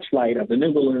test flight of the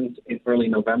new balloons in early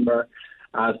November.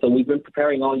 So we've been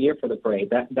preparing all year for the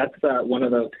parade. That's one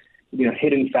of the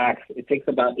hidden facts. It takes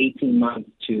about 18 months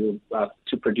to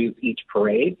produce each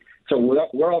parade. So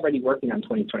we're already working on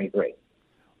 2023.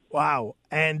 Wow.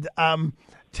 And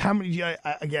how many?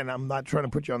 Again, I'm not trying to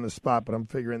put you on the spot, but I'm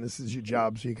figuring this is your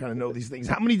job, so you kind of know these things.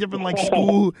 How many different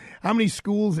how many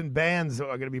schools and bands are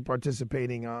going to be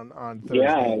participating on Thursday?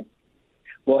 Yeah.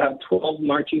 We'll have 12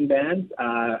 marching bands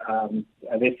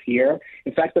this year.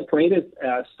 In fact, the parade is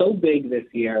so big this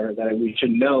year that we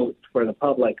should note for the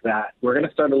public that we're going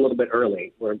to start a little bit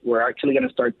early. We're actually going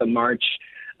to start the march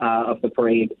of the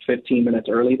parade 15 minutes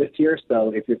early this year.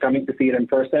 So if you're coming to see it in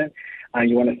person,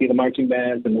 you want to see the marching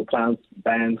bands and the clowns,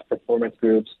 bands, performance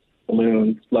groups,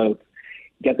 balloons, floats,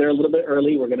 get there a little bit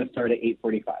early. We're going to start at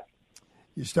 8:45.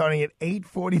 You're starting at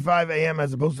 8:45 a.m.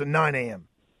 as opposed to 9 a.m.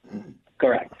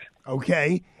 Correct.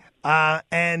 Okay.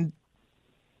 And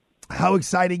how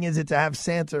exciting is it to have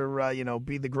Santa,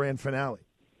 be the grand finale?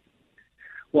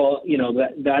 Well,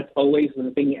 that's always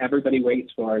the thing everybody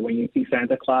waits for. When you see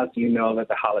Santa Claus, you know that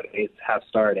the holidays have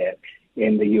started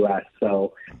in the U.S.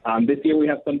 So this year we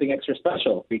have something extra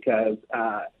special because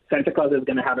Santa Claus is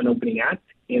going to have an opening act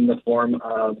in the form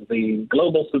of the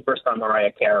global superstar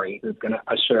Mariah Carey, who's going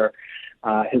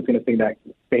to sing that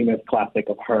famous classic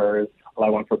of hers, All I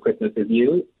Want for Christmas Is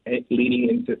You, leading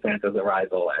into Santa's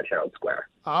arrival at Herald Square.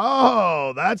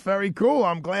 Oh, that's very cool.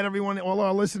 I'm glad all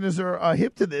our listeners are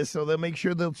hip to this, so they'll make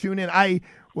sure they'll tune in. I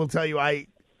will tell you, I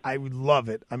would love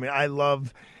it. I mean, I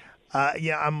love,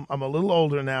 I'm a little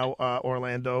older now,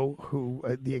 Orlando, who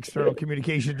the external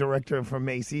communication director for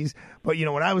Macy's. But,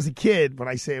 when I was a kid, when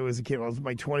I say I was a kid, I was in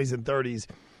my 20s and 30s,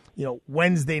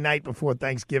 Wednesday night before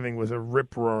Thanksgiving was a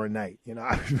rip-roaring night.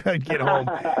 I'd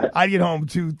get home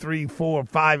 2, 3, 4,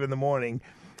 5 in the morning.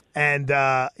 And,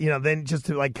 then just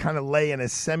to kind of lay in a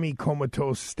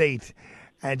semi-comatose state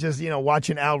and just,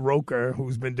 watching Al Roker,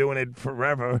 who's been doing it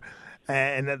forever,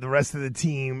 and the rest of the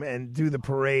team and do the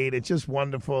parade. It's just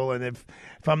wonderful. And if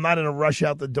I'm not in a rush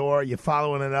out the door, you're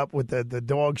following it up with the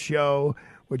dog show,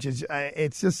 which is,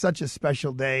 it's just such a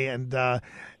special day. And,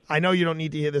 I know you don't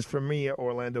need to hear this from me,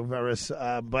 Orlando Veras,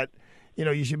 but,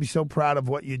 you should be so proud of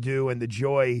what you do and the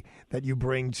joy that you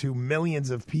bring to millions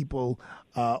of people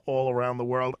all around the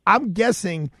world. I'm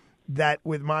guessing that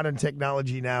with modern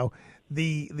technology now,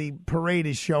 the parade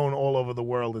is shown all over the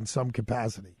world in some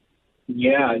capacity.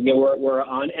 Yeah, we're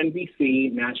on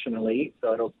NBC nationally,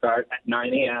 so it'll start at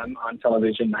 9 a.m. on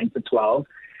television, 9 to 12,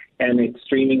 and it's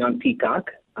streaming on Peacock.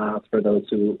 For those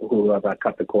who have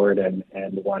cut the cord and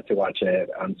want to watch it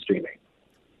on streaming.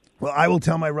 Well, I will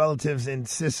tell my relatives in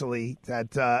Sicily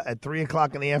that at 3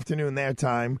 o'clock in the afternoon their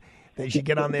time, they should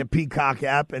get on their Peacock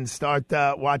app and start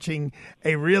watching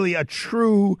a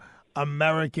true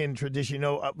American tradition.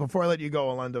 Before I let you go,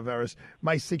 Orlando Veras,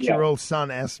 my 6-year-old son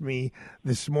asked me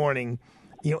this morning,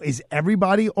 is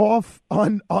everybody off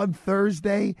on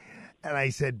Thursday? And I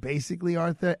said, basically,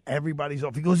 Arthur, everybody's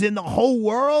off. He goes, in the whole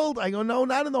world? I go, no,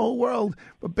 not in the whole world,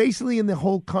 but basically in the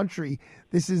whole country.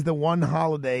 This is the one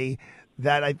holiday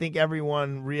that I think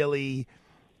everyone really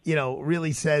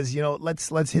says,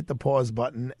 let's hit the pause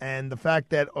button. And the fact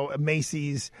that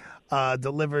Macy's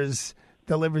delivers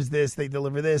this, they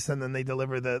deliver this, and then they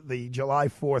deliver the July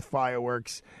 4th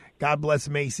fireworks. God bless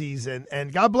Macy's,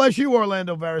 and God bless you,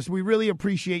 Orlando Veras. We really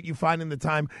appreciate you finding the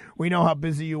time. We know how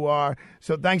busy you are,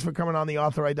 so thanks for coming on the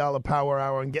Arthur Aidala Power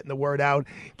Hour and getting the word out.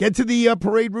 Get to the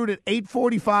parade route at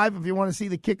 8:45 if you want to see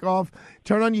the kickoff.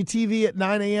 Turn on your TV at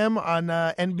 9 a.m. on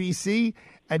NBC,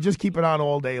 and just keep it on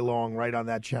all day long right on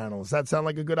that channel. Does that sound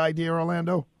like a good idea,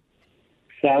 Orlando?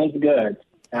 Sounds good.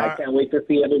 I can't wait to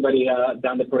see everybody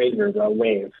down the parade route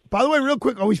wave. By the way, real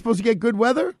quick, are we supposed to get good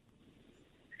weather?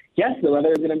 Yes, the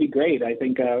weather is going to be great. I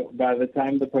think by the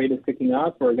time the parade is kicking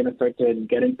off, we're going to start to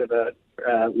get into the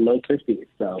low 50s.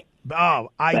 So,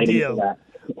 ideal.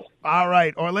 All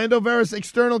right. Orlando Veras,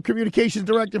 External Communications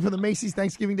Director for the Macy's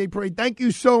Thanksgiving Day Parade. Thank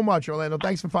you so much, Orlando.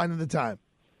 Thanks for finding the time.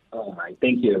 All right.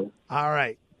 Thank you. All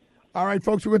right. All right,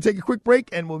 folks, we're going to take a quick break,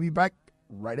 and we'll be back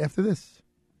right after this.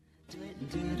 Feeling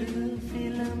groovy.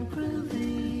 Feeling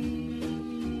groovy.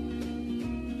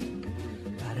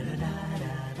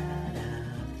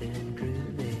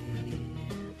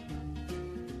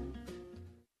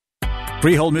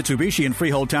 Freehold Mitsubishi in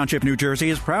Freehold Township, New Jersey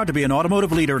is proud to be an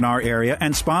automotive leader in our area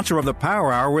and sponsor of the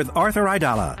Power Hour with Arthur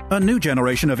Aidala. A new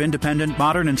generation of independent,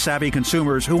 modern, and savvy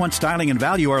consumers who want styling and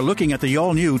value are looking at the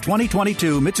all-new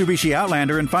 2022 Mitsubishi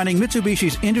Outlander and finding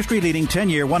Mitsubishi's industry-leading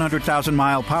 10-year,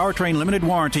 100,000-mile powertrain limited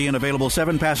warranty and available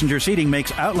 7-passenger seating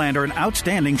makes Outlander an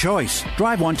outstanding choice.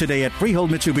 Drive one today at Freehold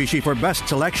Mitsubishi for best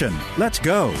selection. Let's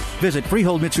go. Visit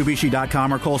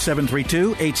freeholdmitsubishi.com or call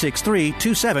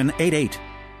 732-863-2788.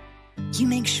 You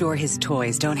make sure his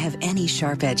toys don't have any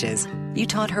sharp edges. You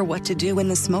taught her what to do when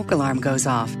the smoke alarm goes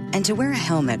off and to wear a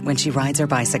helmet when she rides her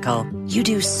bicycle. You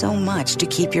do so much to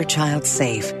keep your child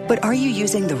safe. But are you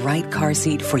using the right car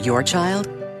seat for your child?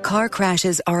 Car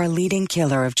crashes are a leading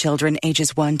killer of children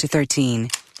ages 1 to 13.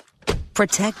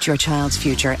 Protect your child's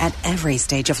future at every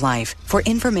stage of life. For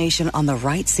information on the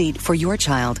right seat for your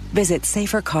child, visit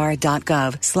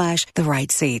safercar.gov/the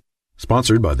right seat.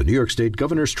 Sponsored by the New York State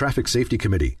Governor's Traffic Safety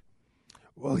Committee.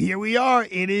 Well, here we are.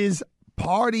 It is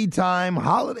party time,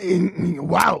 holiday.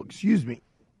 Wow, excuse me.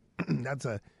 That's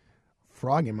a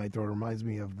frog in my throat. It reminds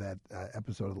me of that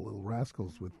episode of The Little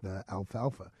Rascals with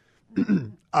Alfalfa.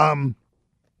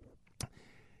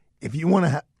 If you want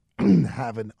to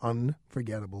have an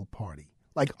unforgettable party,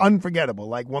 like unforgettable,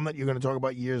 like one that you're going to talk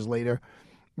about years later,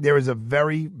 there is a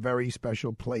very, very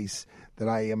special place that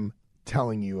I am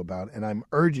telling you about, and I'm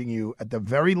urging you at the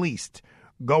very least,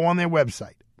 go on their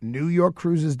website,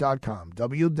 NewYorkCruises.com,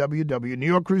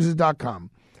 www.NewYorkCruises.com.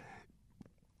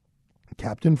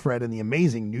 Captain Fred and the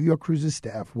amazing New York Cruises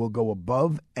staff will go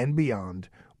above and beyond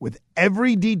with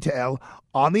every detail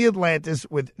on the Atlantis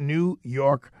with New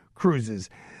York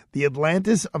Cruises. The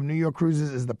Atlantis of New York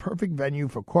Cruises is the perfect venue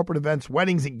for corporate events,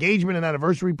 weddings, engagement and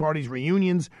anniversary parties,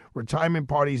 reunions, retirement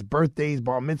parties, birthdays,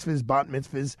 bar mitzvahs, bat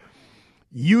mitzvahs,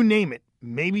 you name it.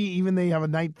 Maybe even they have a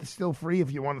night that's still free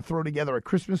if you want to throw together a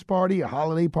Christmas party, a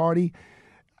holiday party.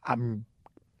 I'm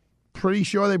pretty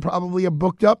sure they probably are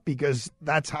booked up because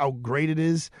that's how great it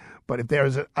is. But if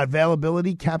there's an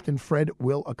availability, Captain Fred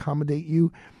will accommodate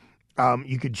you.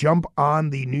 You could jump on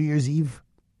the New Year's Eve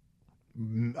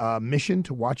mission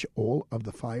to watch all of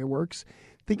the fireworks.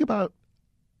 Think about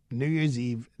New Year's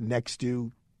Eve next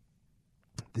to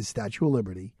the Statue of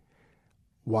Liberty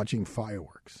watching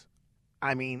fireworks.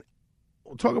 I mean,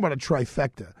 we'll talk about a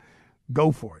trifecta.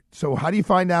 Go for it. So how do you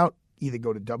find out? Either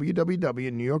go to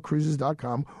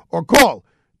www.newyorkcruises.com or call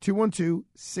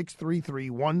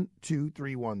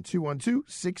 212-633-1231,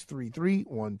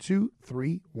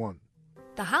 212-633-1231.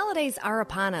 The holidays are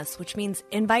upon us, which means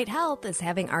Invite Health is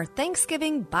having our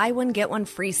Thanksgiving buy one, get one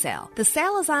free sale. The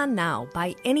sale is on now.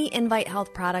 Buy any Invite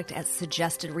Health product at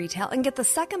suggested retail and get the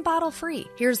second bottle free.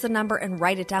 Here's the number and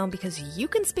write it down because you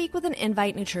can speak with an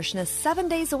Invite nutritionist 7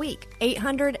 days a week.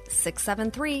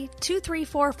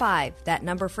 800-673-2345. That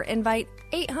number for Invite,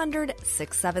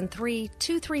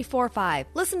 800-673-2345.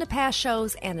 Listen to past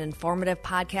shows and informative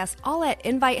podcasts all at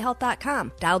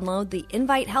InviteHealth.com. Download the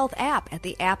Invite Health app at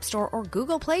the App Store or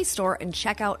Google Play Store and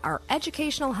check out our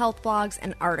educational health blogs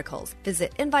and articles.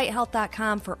 Visit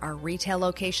InviteHealth.com for our retail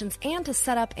locations and to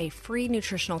set up a free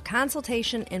nutritional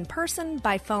consultation in person,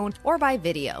 by phone, or by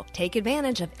video. Take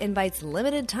advantage of Invite's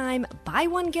limited time buy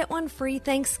one, get one free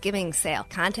Thanksgiving sale.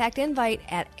 Contact Invite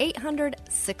at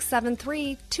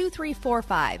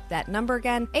 800-673-2345. That number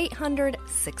again,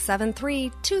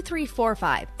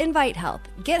 800-673-2345. Invite Health.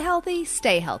 Get healthy,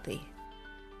 stay healthy.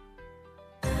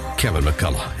 Kevin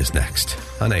McCullough is next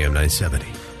on AM 970.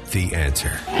 The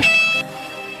Answer.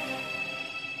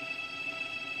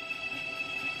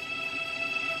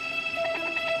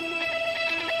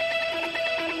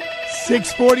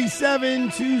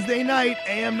 $6:47 Tuesday night,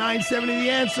 AM 970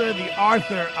 The Answer, the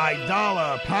Arthur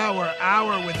Aidala Power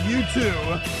Hour with you two,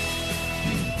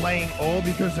 playing All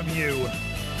Because of You.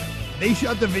 They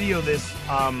shot the video of this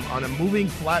on a moving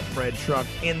flatbread truck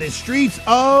in the streets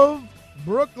of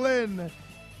Brooklyn.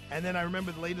 And then I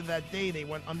remember later that day, they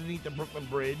went underneath the Brooklyn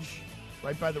Bridge,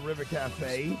 right by the River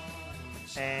Cafe,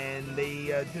 and they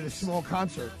did a small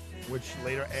concert, which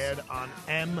later aired on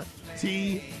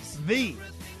MTV.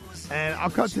 And I'll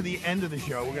cut to the end of the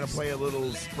show. We're going to play a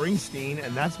little Springsteen,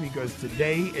 and that's because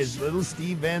today is little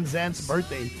Steve Van Zant's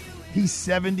birthday. He's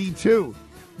 72.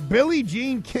 Billie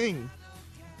Jean King,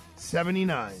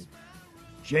 79.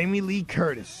 Jamie Lee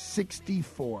Curtis,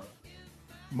 64.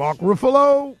 Mark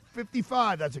Ruffalo,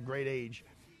 55. That's a great age.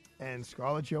 And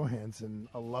Scarlett Johansson,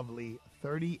 a lovely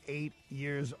 38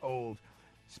 years old.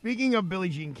 Speaking of Billie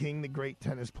Jean King, the great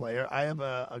tennis player, I have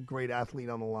a great athlete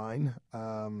on the line.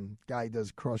 Guy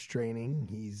does cross training.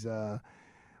 He's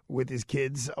with his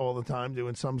kids all the time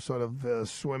doing some sort of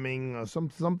swimming or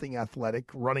something athletic,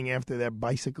 running after their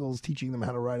bicycles, teaching them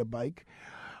how to ride a bike.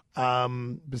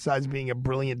 Besides being a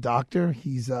brilliant doctor,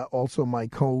 he's also my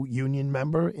co-union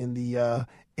member in the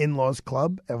in-laws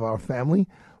club of our family.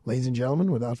 Ladies and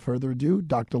gentlemen, without further ado,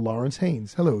 Dr. Lawrence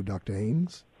Haynes. Hello, Dr.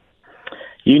 Haynes.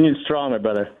 Union strong, my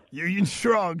brother. Union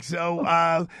strong.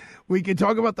 So we can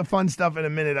talk about the fun stuff in a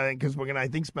minute, I think, because we're going to, I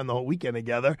think, spend the whole weekend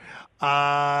together.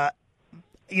 While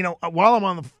I'm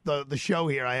on the show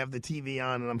here, I have the TV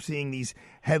on, and I'm seeing these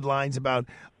headlines about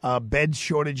bed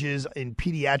shortages in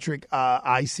pediatric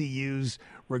ICUs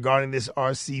regarding this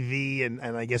RCV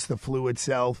and I guess the flu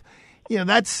itself.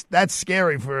 That's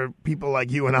scary for people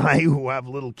like you and I who have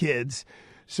little kids.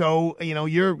 So,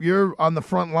 you're on the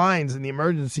front lines in the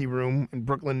emergency room in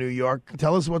Brooklyn, New York.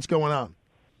 Tell us what's going on.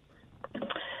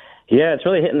 Yeah, it's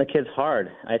really hitting the kids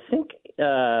hard. I think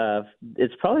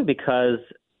it's probably because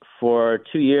for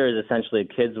 2 years, essentially,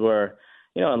 kids were,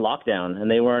 in lockdown, and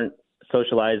they weren't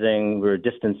socializing. We were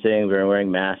distancing. We were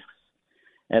wearing masks.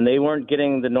 And they weren't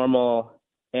getting the normal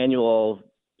annual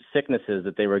sicknesses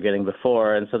that they were getting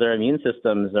before. And so their immune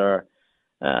systems are,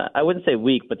 I wouldn't say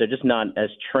weak, but they're just not as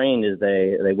trained as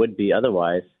they would be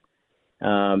otherwise,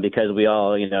 because we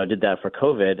all, did that for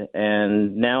COVID.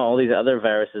 And now all these other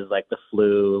viruses like the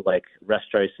flu, like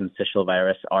respiratory syncytial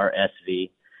virus, RSV,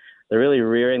 they're really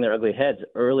rearing their ugly heads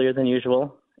earlier than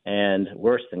usual and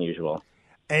worse than usual.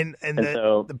 And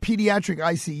so the pediatric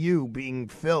ICU being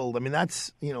filled, I mean,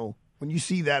 that's, when you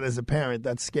see that as a parent,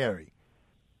 that's scary.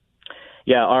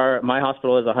 Yeah, my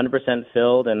hospital is 100%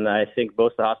 filled, and I think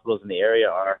most of the hospitals in the area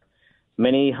are.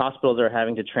 Many hospitals are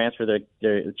having to transfer their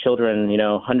children,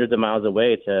 hundreds of miles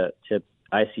away to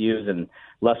ICUs and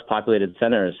less populated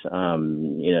centers,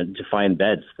 to find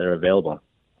beds that are available.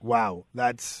 Wow,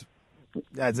 that's,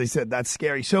 as I said, that's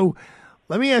scary. So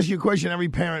let me ask you a question every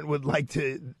parent would like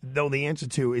to know the answer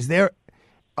to.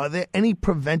 Are there any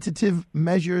preventative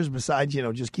measures besides,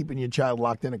 just keeping your child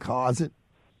locked in a closet?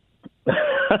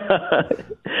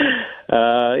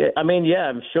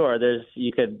 I'm sure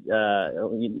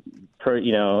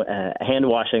hand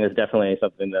washing is definitely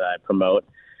something that I promote.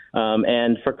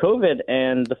 And for COVID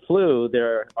and the flu,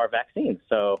 there are vaccines.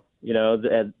 So,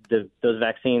 those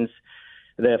vaccines,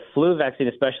 the flu vaccine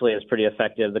especially is pretty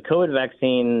effective. The COVID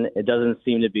vaccine, it doesn't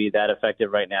seem to be that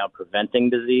effective right now preventing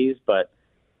disease, but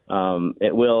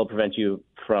it will prevent you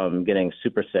from getting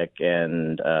super sick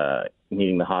and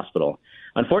needing the hospital.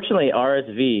 Unfortunately,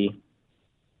 RSV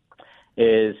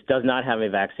does not have a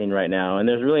vaccine right now, and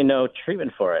there's really no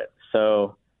treatment for it.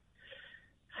 So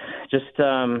just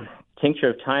tincture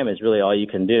of time is really all you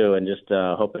can do, and just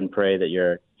hope and pray that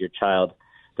your child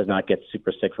does not get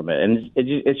super sick from it. And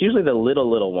it's usually the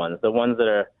little ones, the ones that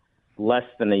are less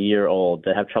than a year old,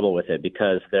 that have trouble with it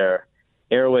because their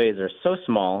airways are so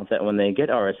small that when they get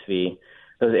RSV,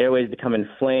 those airways become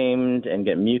inflamed and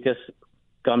get mucus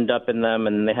gummed up in them,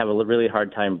 and they have a really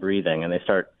hard time breathing, and they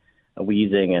start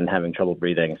wheezing and having trouble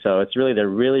breathing. So it's really, they're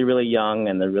really, really young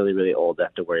and they're really, really old to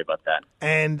have to worry about that.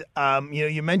 And,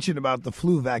 you mentioned about the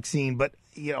flu vaccine, but,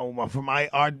 for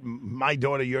my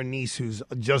daughter, your niece, who's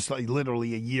just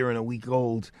literally a year and a week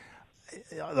old,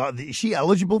 is she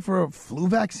eligible for a flu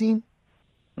vaccine?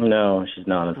 No, she's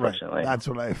not, unfortunately. Right. That's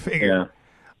what I figured.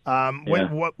 Yeah.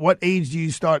 What age do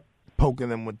you start poking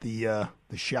them with the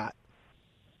shot?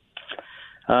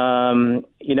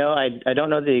 I don't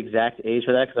know the exact age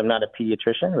for that because I'm not a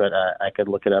pediatrician, but I could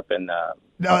look it up and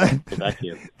get back to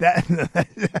you.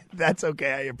 That's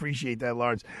okay. I appreciate that,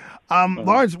 Lawrence.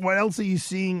 Lawrence, what else are you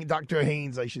seeing, Dr.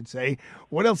 Haynes, I should say?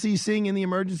 What else are you seeing in the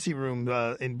emergency room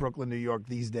in Brooklyn, New York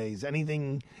these days?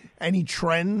 Any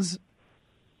trends?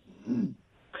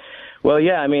 Well,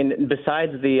 yeah. I mean,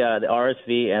 besides the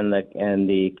RSV and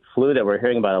the flu that we're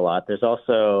hearing about a lot, there's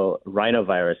also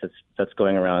rhinovirus that's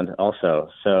going around also.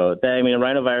 So,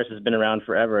 rhinovirus has been around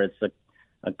forever. It's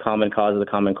a common cause of the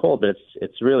common cold, but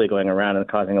it's really going around and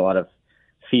causing a lot of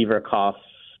fever, cough,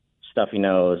 stuffy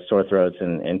nose, sore throats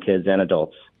in kids and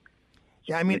adults.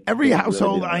 Yeah, every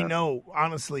household I know,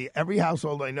 honestly,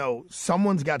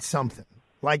 someone's got something.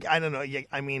 Like, I don't know.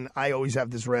 I always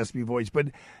have this raspy voice, but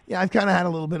I've kind of had a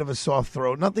little bit of a soft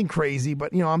throat. Nothing crazy,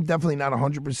 but I'm definitely not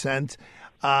 100%.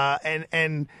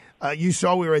 And you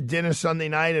saw we were at dinner Sunday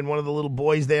night, and one of the little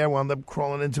boys there wound up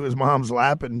crawling into his mom's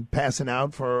lap and passing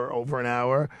out for over an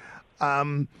hour.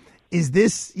 Is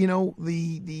this, you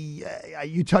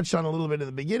touched on a little bit in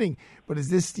the beginning, but is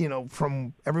this,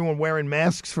 from everyone wearing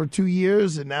masks for 2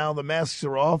 years, and now the masks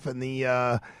are off, and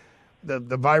the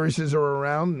the viruses are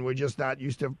around and we're just not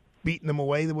used to beating them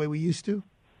away the way we used to?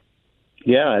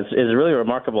 Yeah, it's really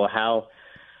remarkable how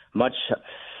much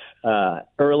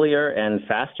earlier and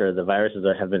faster the viruses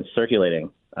have been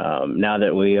circulating now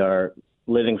that we are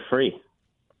living free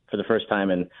for the first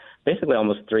time in basically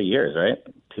almost 3 years, right?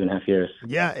 2.5 years.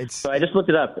 Yeah, So I just looked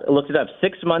it up.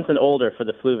 6 months and older for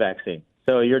the flu vaccine.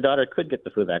 So your daughter could get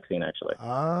the flu vaccine, actually.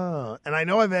 Ah, and I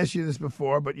know I've asked you this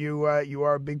before, but you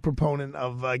are a big proponent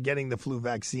of getting the flu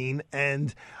vaccine,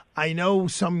 and I know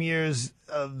some years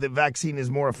the vaccine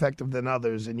is more effective than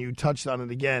others, and you touched on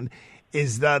it again.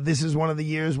 This is one of the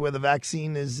years where the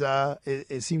vaccine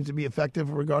it seems to be effective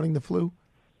regarding the flu?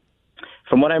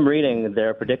 From what I'm reading, there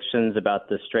are predictions about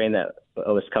the strain that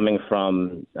was coming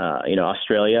from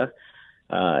Australia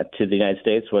to the United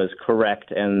States was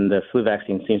correct, and the flu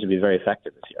vaccine seems to be very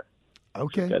effective this year.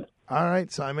 Okay. Good. All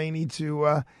right. So I may need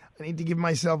to give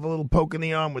myself a little poke in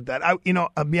the arm with that. I'll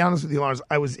be honest with you, Lawrence.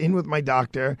 I was in with my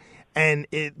doctor, and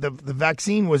the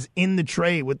vaccine was in the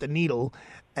tray with the needle,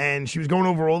 and she was going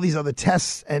over all these other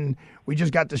tests, and we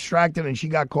just got distracted, and she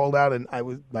got called out, and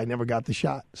I never got the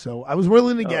shot. So I was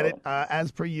willing to get it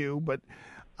as per you, but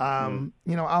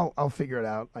I'll figure it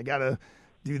out. I gotta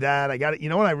do that. I got to. You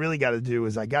know what I really got to do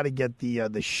is I got to get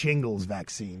the shingles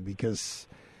vaccine, because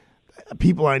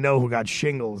people I know who got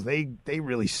shingles, they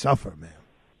really suffer, man.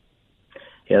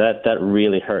 Yeah, that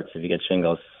really hurts if you get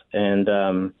shingles.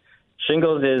 And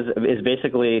shingles is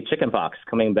basically chickenpox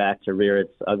coming back to rear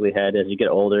its ugly head. As you get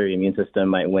older, your immune system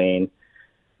might wane.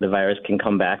 The virus can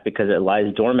come back because it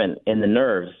lies dormant in the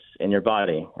nerves in your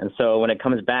body. And so when it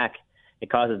comes back, it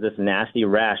causes this nasty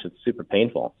rash that's super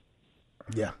painful.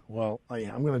 Yeah, well,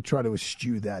 I'm going to try to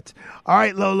eschew that. All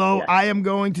right, Lolo, yeah. I am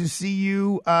going to see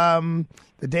you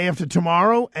the day after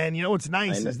tomorrow, and you know what's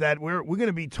nice is that we're going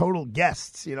to be total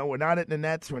guests. You know, we're not at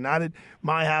Nanette's, we're not at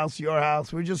my house, your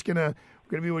house. We're just going to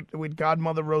be with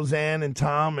Godmother Roseanne and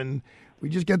Tom, and we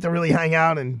just get to really hang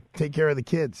out and take care of the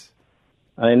kids.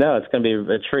 I know, it's going to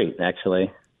be a treat,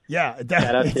 actually. Yeah,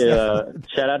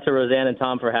 shout out to Roseanne and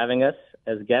Tom for having us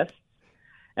as guests.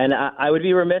 And I would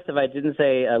be remiss if I didn't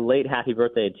say a late happy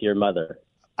birthday to your mother.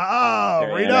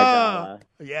 Oh, Rita.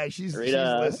 Yeah, she's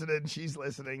listening. She's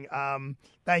listening.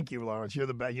 Thank you, Lawrence. You're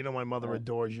the best. You know my mother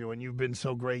adores you, and you've been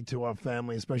so great to our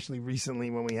family, especially recently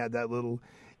when we had that little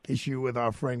issue with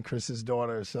our friend Chris's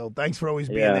daughter. So thanks for always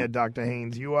being there, Dr.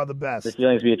 Haynes. You are the best. The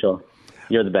feeling's mutual.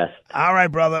 You're the best. All right,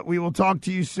 brother. We will talk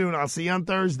to you soon. I'll see you on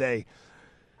Thursday.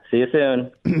 See you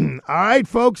soon. All right,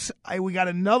 folks. We got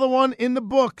another one in the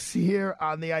books here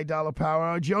on the Aidala Power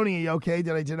Hour. Joni, are you okay?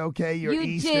 Did I do okay?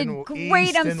 You did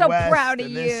great. I'm so proud of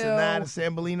you. This and that.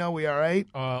 San Bellino, we all right?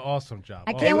 Awesome job.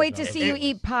 I can't wait to see you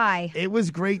eat pie. It was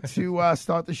great to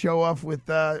start the show off with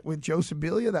Joe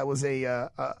Sibilia. That was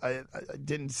I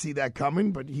didn't see that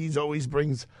coming, but he's always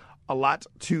brings a lot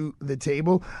to the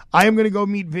table. I am going to go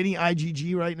meet Vinny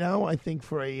IGG right now, I think,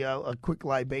 for a quick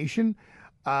libation.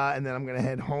 And then I'm going to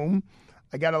head home.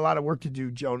 I got a lot of work to do,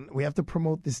 Joan. We have to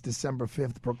promote this December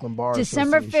 5th Brooklyn Bar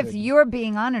December 5th, you're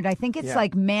being honored. I think it's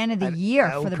like Man of the Year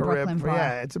for the Brooklyn Bar.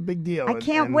 Yeah, it's a big deal. I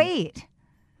can't wait.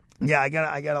 Yeah, I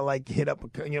gotta like hit up,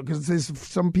 because there's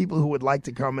some people who would like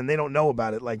to come and they don't know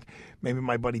about it. Like maybe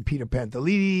my buddy Peter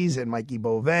Pantelides and Mikey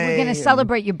Beauvais. We're gonna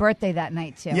celebrate your birthday that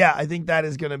night too. Yeah, I think that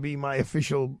is gonna be my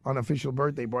unofficial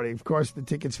birthday party. Of course, the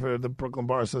tickets for the Brooklyn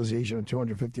Bar Association are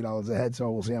 $250 a head. So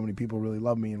we'll see how many people really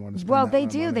love me and want to spend. Well, that they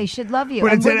do. money. They should love you.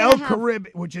 But it's at El Carib,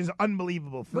 which is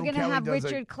unbelievable. We're gonna have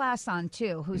Richard Klass on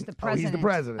too, who's the president, he's the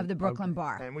president of the Brooklyn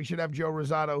Bar, and we should have Joe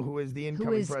Rosato, who is the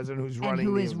incoming president, who's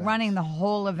running the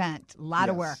whole event. A lot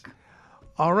of work.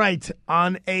 All right,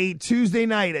 on a Tuesday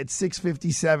night at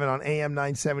 6:57 on AM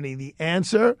 970, The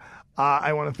Answer.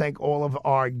 I want to thank all of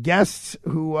our guests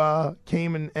who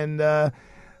came and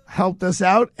helped us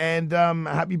out. And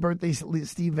happy birthday,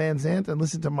 Steve Van Zandt. And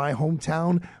listen to My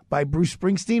Hometown by Bruce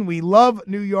Springsteen. We love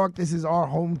New York. This is our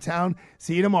hometown.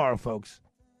 See you tomorrow, folks.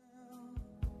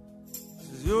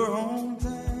 This is your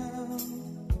hometown.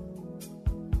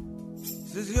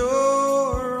 This is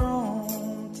your hometown.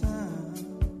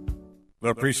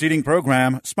 The preceding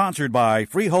program sponsored by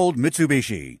Freehold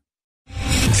Mitsubishi.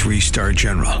 3-star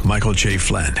General Michael J.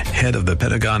 Flynn, head of the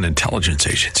Pentagon Intelligence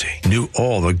Agency, knew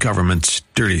all the government's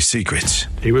dirty secrets.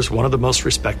 He was one of the most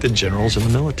respected generals in the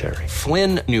military.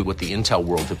 Flynn knew what the intel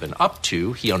world had been up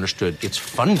to. He understood its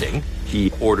funding.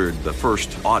 He ordered the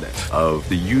first audit of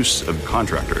the use of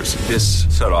contractors. This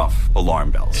set off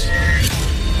alarm bells.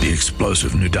 The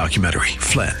explosive new documentary,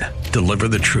 Flynn, Deliver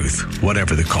the Truth,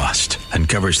 Whatever the Cost,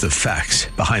 uncovers the facts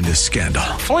behind this scandal.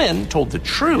 Flynn told the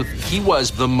truth. He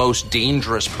was the most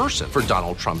dangerous person for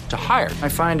Donald Trump to hire. I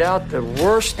find out the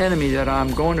worst enemy that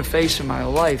I'm going to face in my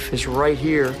life is right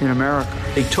here in America.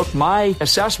 They took my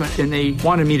assessment and they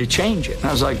wanted me to change it. And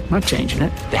I was like, I'm not changing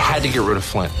it. They had to get rid of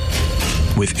Flynn.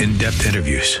 With in-depth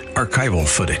interviews, archival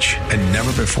footage, and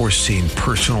never-before-seen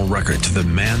personal records of the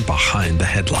man behind the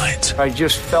headlines. I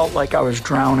just felt like I was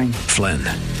drowning. Flynn,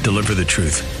 Deliver the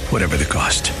Truth, Whatever the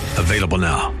Cost. Available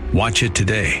now. Watch it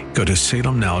today. Go to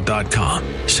salemnow.com.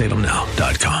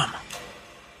 salemnow.com.